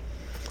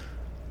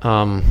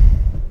 Yeah,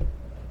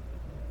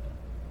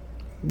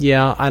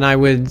 and I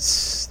would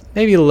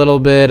maybe a little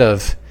bit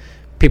of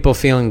people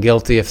feeling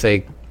guilty if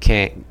they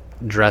can't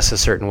dress a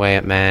certain way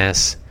at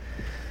Mass,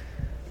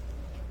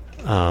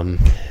 kind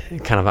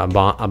of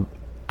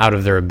out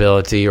of their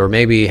ability, or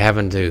maybe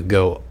having to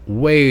go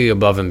way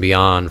above and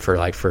beyond for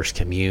like First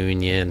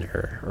Communion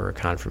or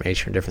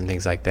confirmation or different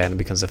things like that, and it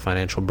becomes a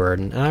financial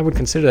burden. And I would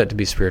consider that to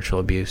be spiritual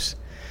abuse.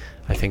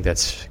 I think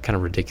that's kind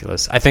of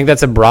ridiculous. I think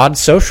that's a broad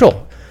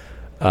social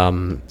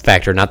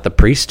factor, not the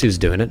priest who's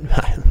doing it,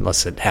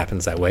 unless it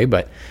happens that way,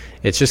 but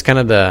it's just kind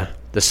of the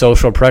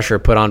social pressure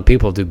put on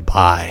people to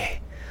buy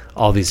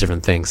all these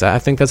different things. I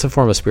think that's a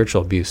form of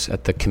spiritual abuse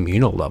at the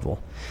communal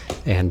level,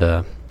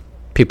 and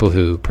people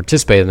who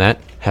participate in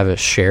that have a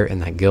share in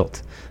that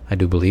guilt. I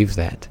do believe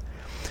that.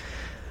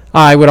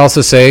 I would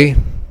also say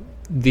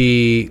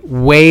the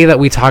way that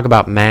we talk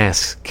about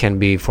Mass can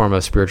be a form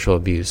of spiritual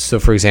abuse. So,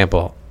 for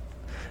example,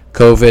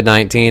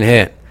 COVID-19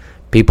 hit.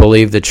 People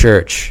leave the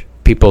church.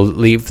 People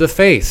leave the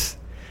faith.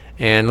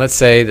 And let's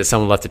say that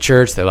someone left the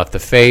church, they left the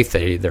faith,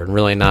 they're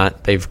really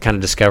not, they've kind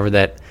of discovered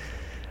that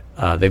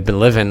they've been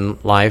living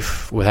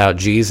life without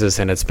Jesus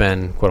and it's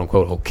been, quote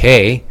unquote,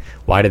 okay.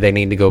 Why do they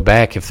need to go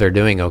back if they're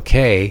doing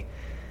okay?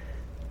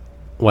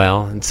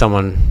 Well, and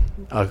someone,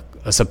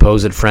 a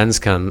supposed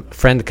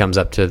friend comes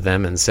up to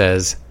them and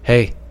says,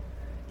 hey,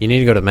 you need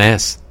to go to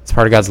Mass. It's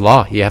part of God's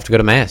law. You have to go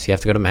to Mass. You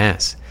have to go to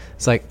Mass.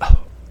 It's like,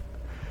 oh,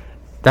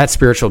 that's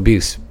spiritual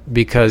abuse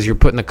because you're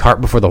putting the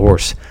cart before the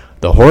horse.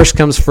 The horse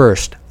comes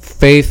first.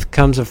 Faith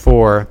comes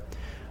before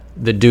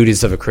the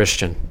duties of a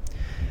Christian.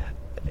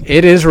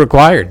 It is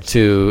required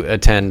to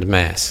attend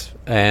Mass,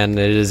 and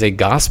it is a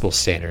gospel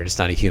standard. It's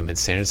not a human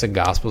standard. It's a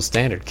gospel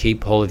standard.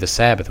 Keep holy the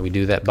Sabbath. We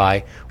do that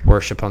by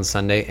worship on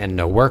Sunday and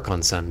no work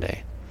on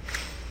Sunday.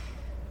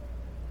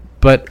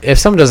 But if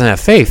someone doesn't have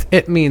faith,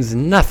 it means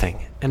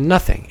nothing and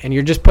nothing. And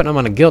you're just putting them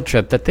on a guilt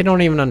trip that they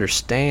don't even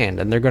understand,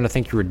 and they're going to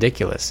think you're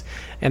ridiculous.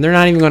 And they're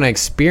not even going to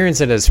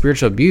experience it as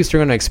spiritual abuse. They're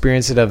going to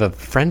experience it of a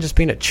friend just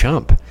being a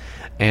chump.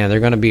 And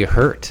they're going to be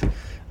hurt,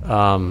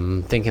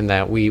 thinking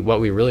that what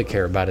we really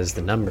care about is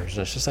the numbers.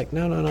 And it's just like,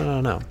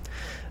 no.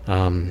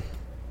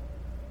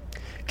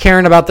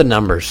 Caring about the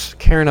numbers.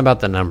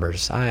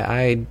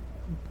 I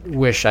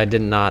wish I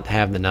did not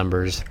have the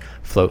numbers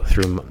float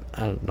through,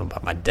 I don't know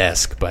about my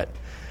desk, but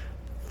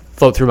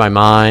float through my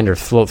mind or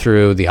float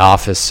through the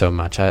office so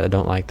much. I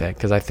don't like that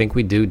because I think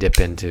we do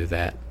dip into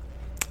that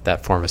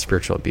form of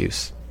spiritual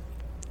abuse.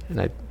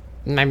 And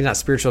maybe not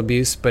spiritual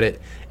abuse, but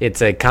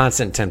it's a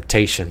constant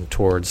temptation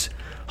towards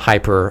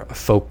hyper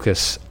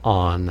focus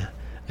on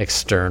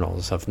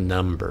externals of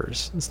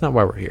numbers. That's not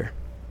why we're here.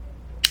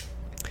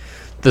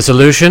 The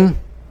solution?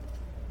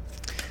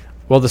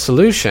 Well, the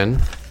solution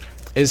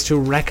is to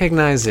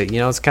recognize it.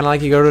 It's kind of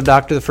like you go to a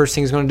doctor, the first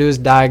thing he's going to do is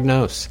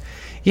diagnose.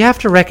 You have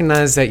to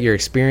recognize that your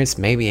experience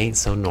maybe ain't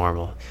so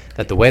normal,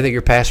 that the way that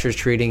your pastor is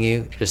treating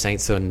you just ain't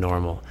so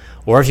normal.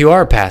 Or if you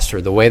are a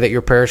pastor, the way that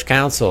your parish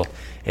council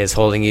is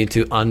holding you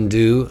to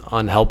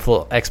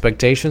unhelpful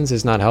expectations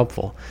is not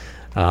helpful.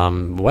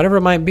 Whatever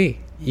it might be,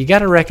 you got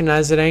to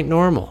recognize it ain't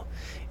normal.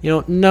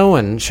 No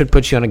one should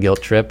put you on a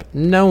guilt trip.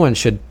 No one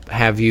should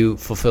have you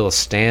fulfill a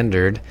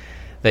standard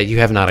that you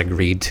have not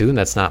agreed to, and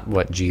that's not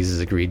what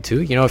Jesus agreed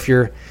to. If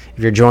you're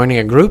joining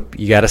a group,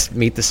 you got to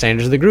meet the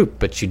standards of the group,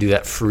 but you do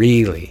that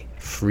freely,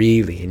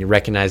 and you're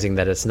recognizing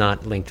that it's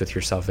not linked with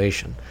your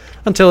salvation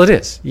until it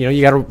is.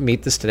 You got to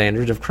meet the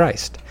standards of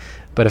Christ.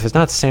 But if it's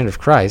not the standard of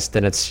Christ,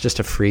 then it's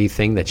just a free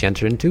thing that you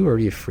enter into or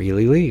you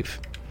freely leave.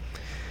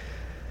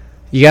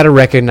 You got to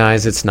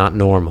recognize it's not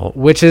normal,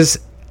 which is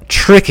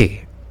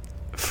tricky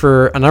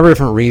for a number of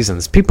different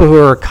reasons. People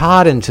who are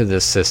caught into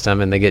this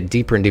system and they get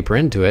deeper and deeper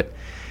into it,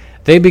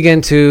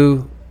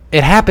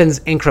 it happens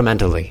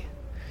incrementally.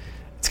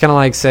 It's kind of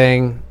like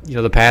saying,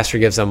 the pastor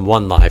gives them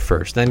one lie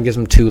first, then gives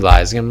them 2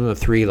 lies, gives them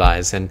 3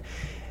 lies, and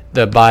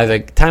by the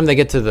time they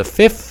get to the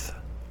fifth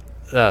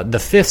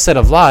set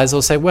of lies,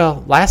 they'll say,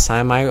 well, last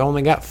time I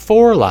only got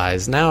 4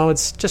 lies. Now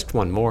it's just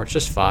 1 more. It's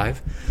just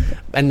 5.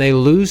 And they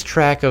lose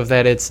track of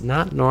that it's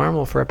not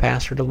normal for a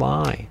pastor to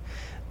lie,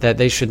 that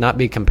they should not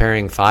be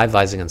comparing 5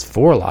 lies against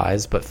 4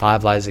 lies, but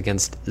 5 lies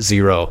against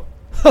 0.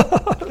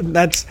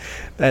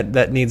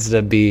 That needs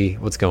to be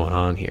what's going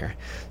on here.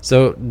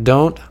 So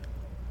don't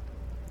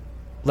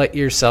let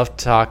yourself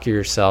talk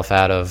yourself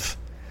out of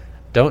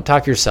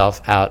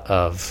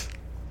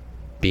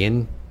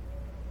being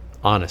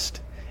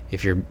honest.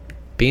 If you're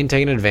being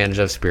taken advantage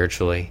of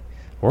spiritually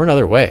or in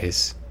other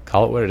ways,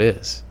 call it what it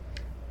is.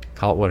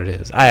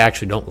 I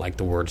actually don't like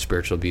the word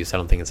spiritual abuse. I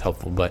don't think it's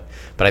helpful, but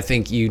I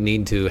think you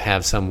need to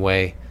have some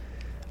way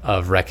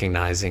of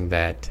recognizing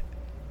that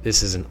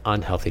this is an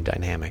unhealthy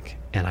dynamic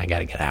and I got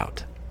to get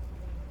out.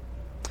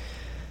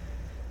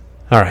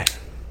 All right.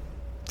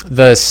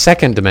 The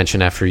second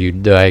dimension after you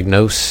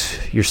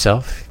diagnose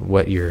yourself,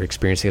 what you're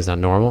experiencing is not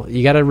normal,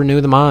 you got to renew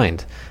the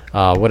mind.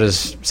 What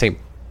does St.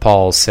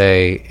 Paul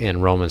say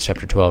in Romans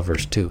chapter 12,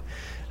 verse 2?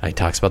 He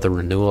talks about the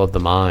renewal of the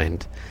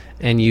mind.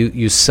 And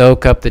you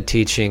soak up the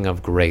teaching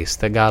of grace,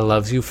 that God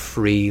loves you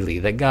freely,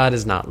 that God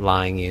is not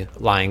lying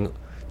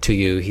to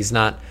you. He's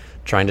not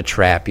trying to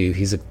trap you.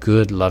 He's a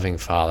good, loving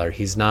Father.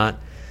 He's not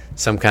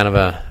some kind of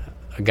a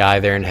guy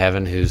there in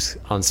heaven who's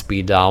on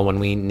speed dial when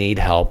we need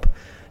help.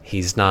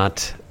 He's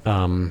not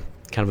kind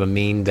of a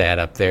mean dad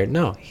up there.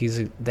 No, he's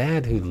a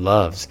dad who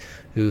loves,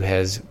 who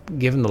has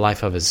given the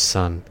life of his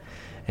son,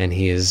 and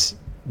he is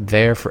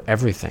there for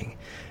everything.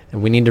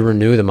 And we need to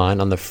renew the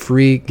mind on the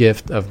free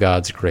gift of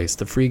God's grace,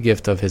 the free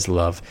gift of his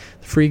love,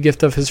 the free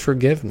gift of his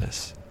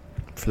forgiveness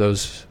for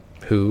those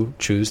who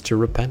choose to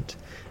repent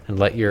and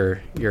let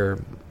your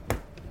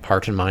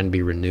heart and mind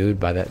be renewed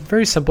by that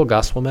very simple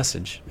gospel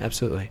message.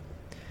 Absolutely.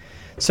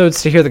 So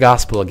it's to hear the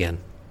gospel again,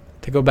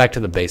 to go back to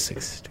the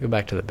basics,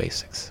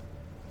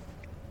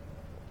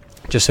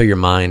 just so your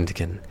mind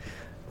can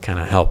kind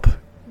of help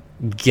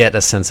get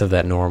a sense of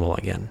that normal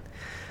again.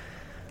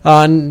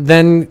 And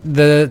then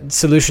the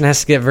solution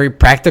has to get very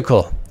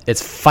practical.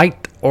 It's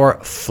fight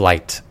or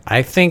flight.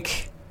 I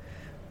think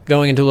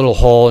going into a little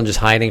hole and just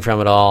hiding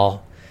from it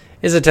all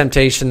is a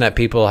temptation that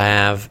people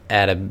have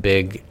at a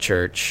big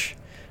church,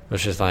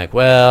 which is like,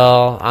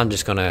 well, I'm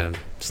just going to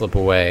slip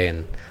away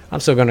and I'm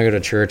still going to go to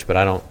church, but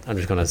I'm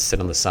just going to sit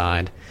on the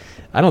side.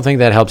 I don't think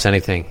that helps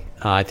anything.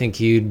 I think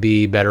you'd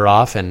be better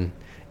off and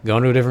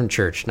going to a different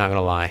church, not going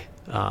to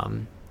lie.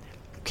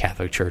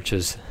 Catholic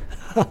churches.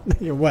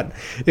 What?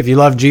 If you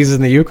love Jesus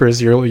and the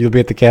Eucharist, you'll be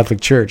at the Catholic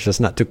Church.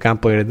 That's not too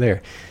complicated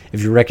there.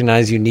 If you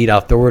recognize you need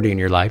authority in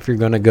your life, you're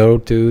going to go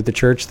to the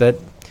church that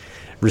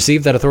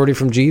received that authority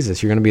from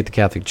Jesus. You're going to be at the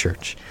Catholic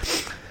Church.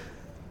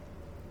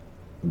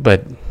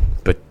 But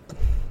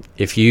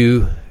if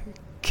you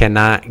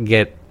cannot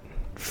get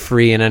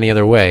free in any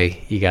other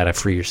way, you got to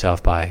free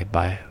yourself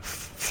by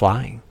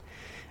flying,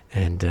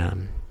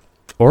 and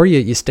or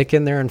you stick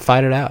in there and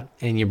fight it out,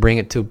 and you bring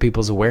it to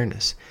people's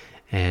awareness,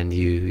 and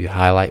you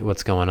highlight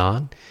what's going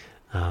on.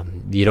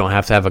 You don't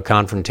have to have a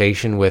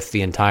confrontation with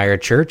the entire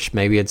church.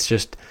 Maybe it's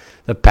just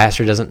the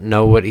pastor doesn't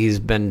know what he's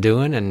been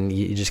doing, and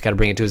you just got to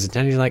bring it to his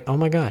attention. He's like, oh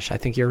my gosh, I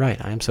think you're right.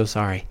 I am so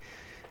sorry.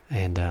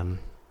 And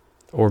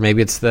or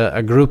maybe it's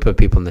a group of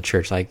people in the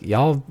church, like,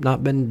 y'all have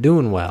not been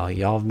doing well.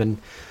 Y'all have been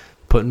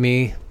putting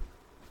me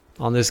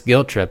on this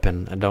guilt trip,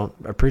 and I don't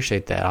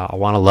appreciate that. I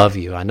want to love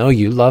you. I know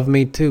you love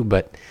me too,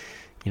 but,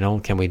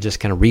 can we just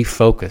kind of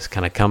refocus,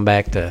 kind of come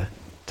back to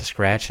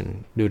scratch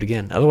and do it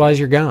again? Otherwise,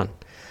 you're gone.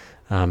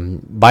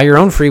 By your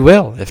own free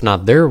will, if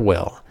not their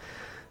will.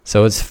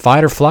 So it's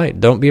fight or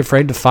flight. Don't be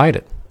afraid to fight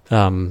it.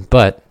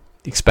 But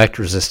expect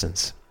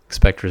resistance.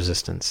 Expect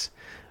resistance.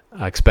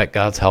 Expect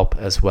God's help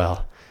as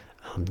well.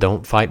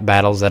 Don't fight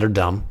battles that are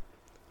dumb.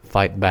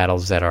 Fight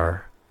battles that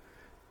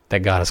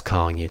God is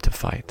calling you to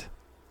fight.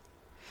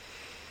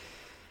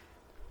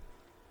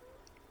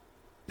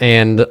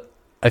 And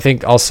I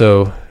think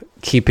also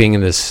keeping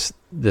this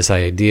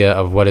idea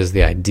of what is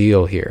the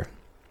ideal here.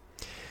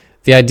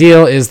 The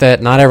ideal is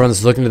that not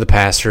everyone's looking to the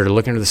pastor,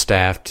 looking to the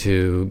staff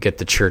to get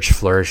the church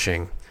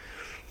flourishing.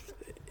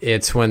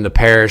 It's when the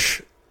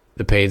parish,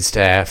 the paid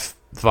staff,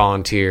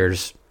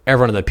 volunteers,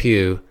 everyone in the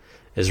pew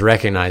is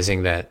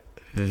recognizing that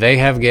they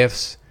have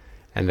gifts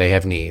and they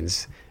have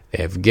needs.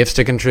 They have gifts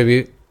to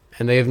contribute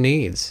and they have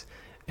needs.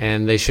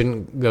 And they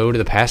shouldn't go to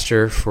the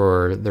pastor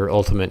for their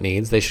ultimate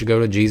needs. They should go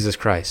to Jesus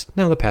Christ.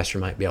 Now, the pastor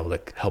might be able to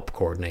help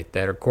coordinate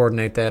that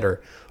or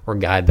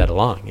guide that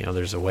along.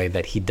 There's a way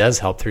that he does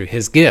help through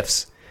his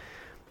gifts.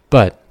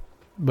 But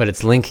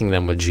it's linking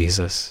them with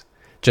Jesus,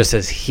 just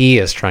as he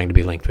is trying to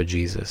be linked with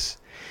Jesus.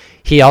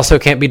 He also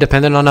can't be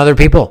dependent on other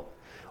people.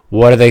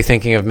 What are they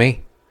thinking of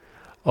me?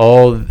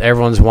 Oh,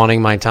 everyone's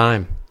wanting my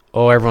time.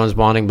 Oh, everyone's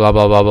wanting blah,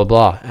 blah, blah, blah,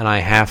 blah. And I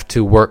have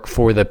to work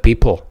for the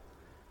people.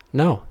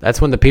 No, that's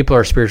when the people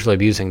are spiritually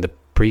abusing the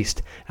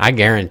priest. I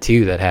guarantee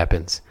you that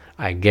happens.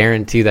 I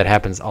guarantee that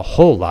happens a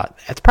whole lot.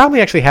 It's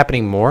probably actually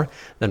happening more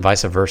than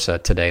vice versa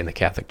today in the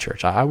Catholic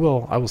Church. I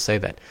will say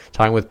that.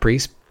 Talking with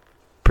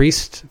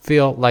priests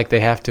feel like they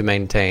have to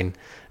maintain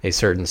a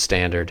certain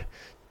standard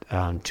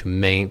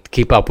to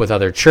keep up with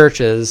other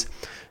churches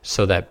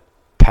so that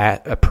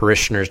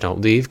parishioners don't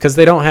leave, because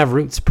they don't have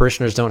roots.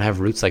 Parishioners don't have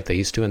roots like they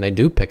used to, and they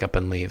do pick up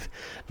and leave.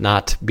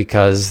 Not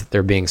because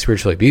they're being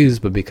spiritually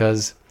abused, but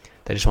because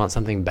they just want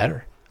something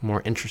better,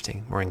 more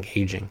interesting, more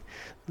engaging,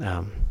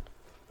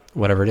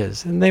 whatever it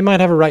is. And they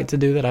might have a right to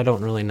do that. I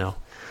don't really know.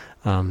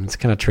 It's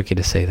kind of tricky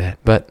to say that.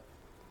 But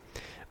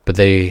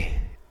the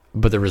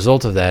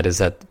result of that is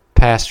that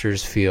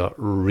pastors feel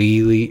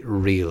really,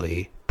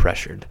 really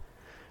pressured.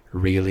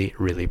 Really,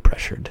 really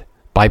pressured.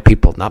 By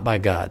people, not by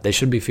God. They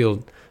should be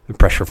feeling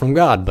pressure from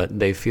God, but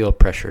they feel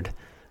pressured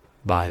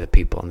by the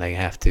people, and they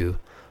have to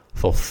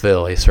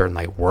fulfill a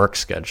certain work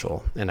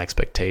schedule and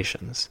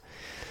expectations.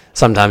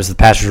 Sometimes the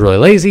pastor's really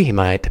lazy. He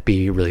might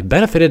be really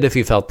benefited if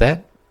he felt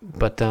that,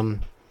 but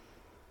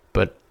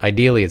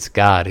ideally it's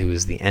God who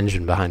is the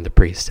engine behind the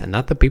priest and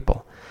not the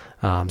people.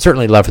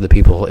 Certainly love for the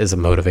people is a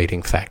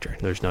motivating factor.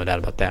 There's no doubt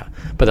about that.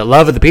 But the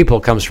love of the people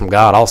comes from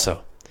God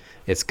also.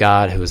 It's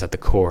God who is at the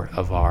core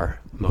of our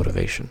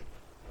motivation.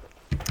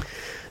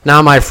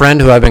 Now, my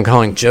friend, who I've been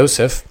calling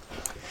Joseph,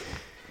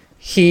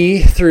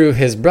 he, through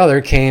his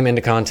brother, came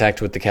into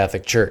contact with the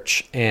Catholic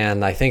Church.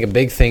 And I think a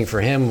big thing for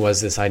him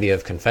was this idea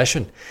of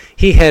confession.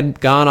 He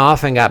had gone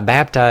off and got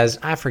baptized,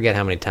 I forget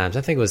how many times.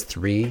 I think it was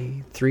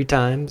three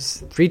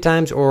times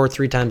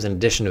in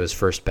addition to his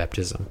first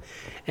baptism.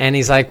 And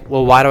he's like,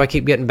 well, why do I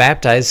keep getting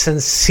baptized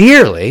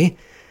sincerely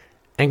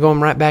and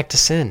going right back to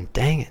sin?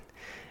 Dang it.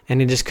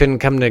 And he just couldn't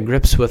come to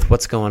grips with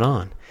what's going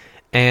on.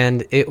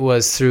 And it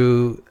was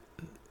through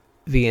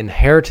the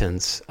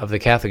inheritance of the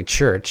Catholic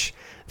Church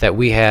that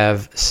we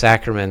have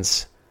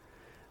sacraments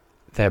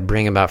that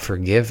bring about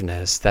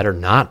forgiveness that are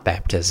not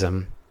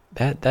baptism.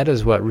 That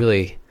is what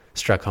really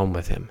struck home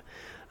with him.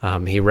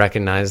 He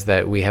recognized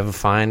that we have a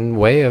fine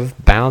way of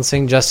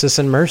balancing justice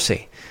and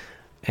mercy.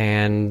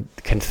 And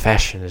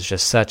confession is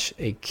just such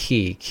a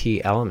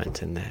key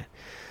element in that.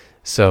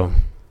 So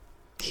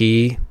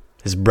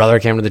his brother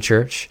came to the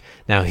church.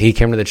 Now he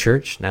came to the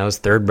church. Now his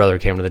third brother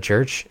came to the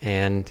church.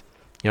 And,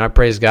 I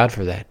praise God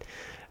for that.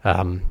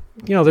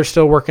 They're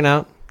still working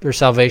out their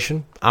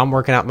salvation. I'm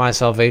working out my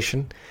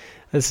salvation.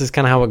 This is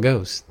kind of how it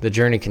goes. The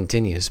journey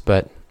continues,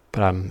 but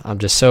I'm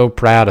just so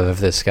proud of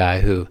this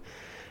guy who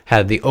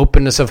had the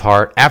openness of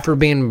heart after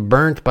being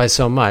burnt by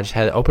so much,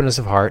 had openness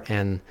of heart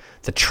and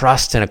the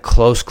trust in a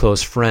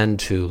close friend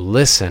to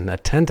listen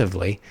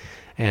attentively.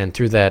 And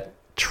through that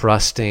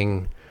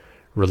trusting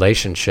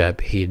relationship,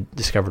 he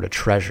discovered a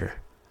treasure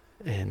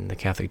in the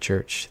Catholic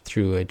Church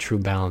through a true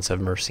balance of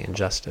mercy and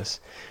justice,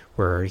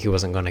 where he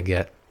wasn't going to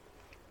get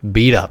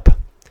beat up.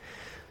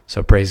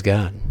 So praise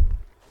God.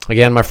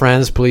 Again, my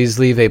friends, please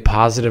leave a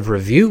positive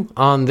review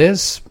on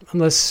this,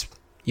 unless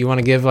you want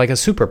to give like a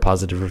super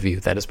positive review.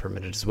 That is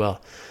permitted as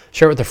well.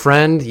 Share it with a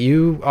friend.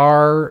 You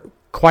are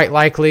quite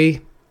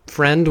likely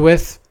friend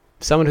with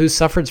someone who's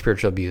suffered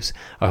spiritual abuse.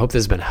 I hope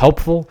this has been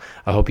helpful.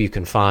 I hope you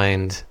can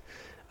find,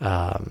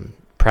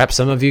 perhaps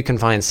some of you can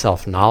find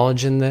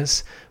self-knowledge in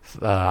this,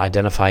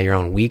 identify your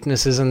own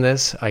weaknesses in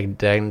this,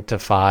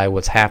 identify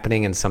what's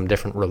happening in some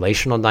different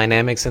relational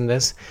dynamics in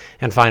this,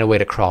 and find a way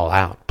to crawl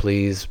out.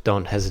 Please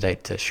don't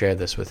hesitate to share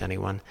this with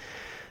anyone,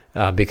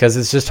 because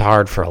it's just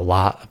hard for a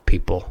lot of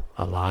people.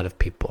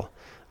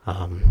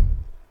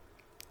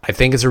 I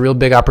think it's a real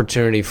big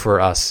opportunity for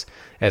us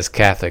as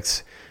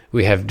Catholics.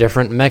 We have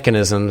different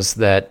mechanisms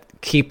that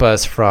keep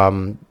us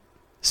from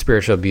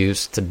spiritual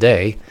abuse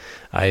today.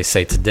 I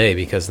say today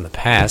because in the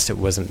past it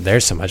wasn't there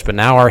so much, but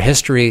now our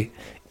history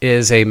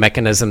is a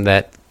mechanism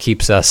that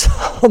keeps us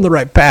on the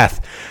right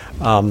path.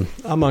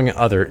 Among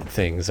other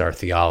things, our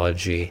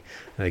theology,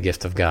 the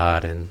gift of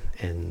God, and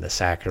the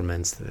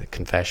sacraments, the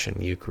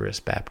confession,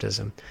 Eucharist,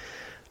 baptism.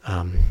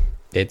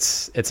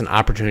 It's an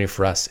opportunity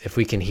for us. If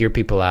we can hear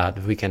people out,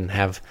 if we can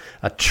have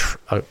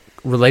a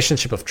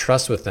relationship of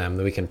trust with them,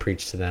 that we can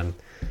preach to them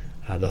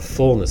the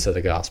fullness of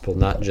the gospel,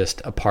 not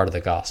just a part of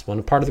the gospel. And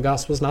a part of the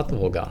gospel is not the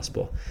whole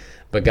gospel.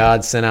 But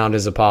God sent out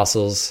his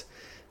apostles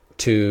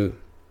to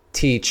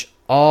teach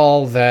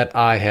all that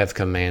I have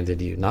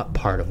commanded you, not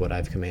part of what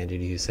I've commanded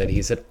you.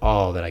 He said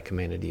all that I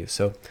commanded you.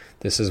 So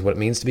this is what it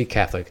means to be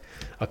Catholic,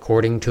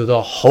 according to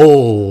the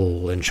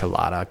whole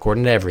enchilada,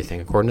 according to everything,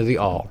 according to the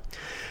all.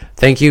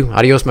 Thank you.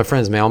 Adios, my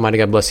friends. May Almighty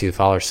God bless you,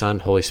 Father, Son,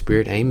 Holy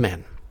Spirit.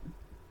 Amen.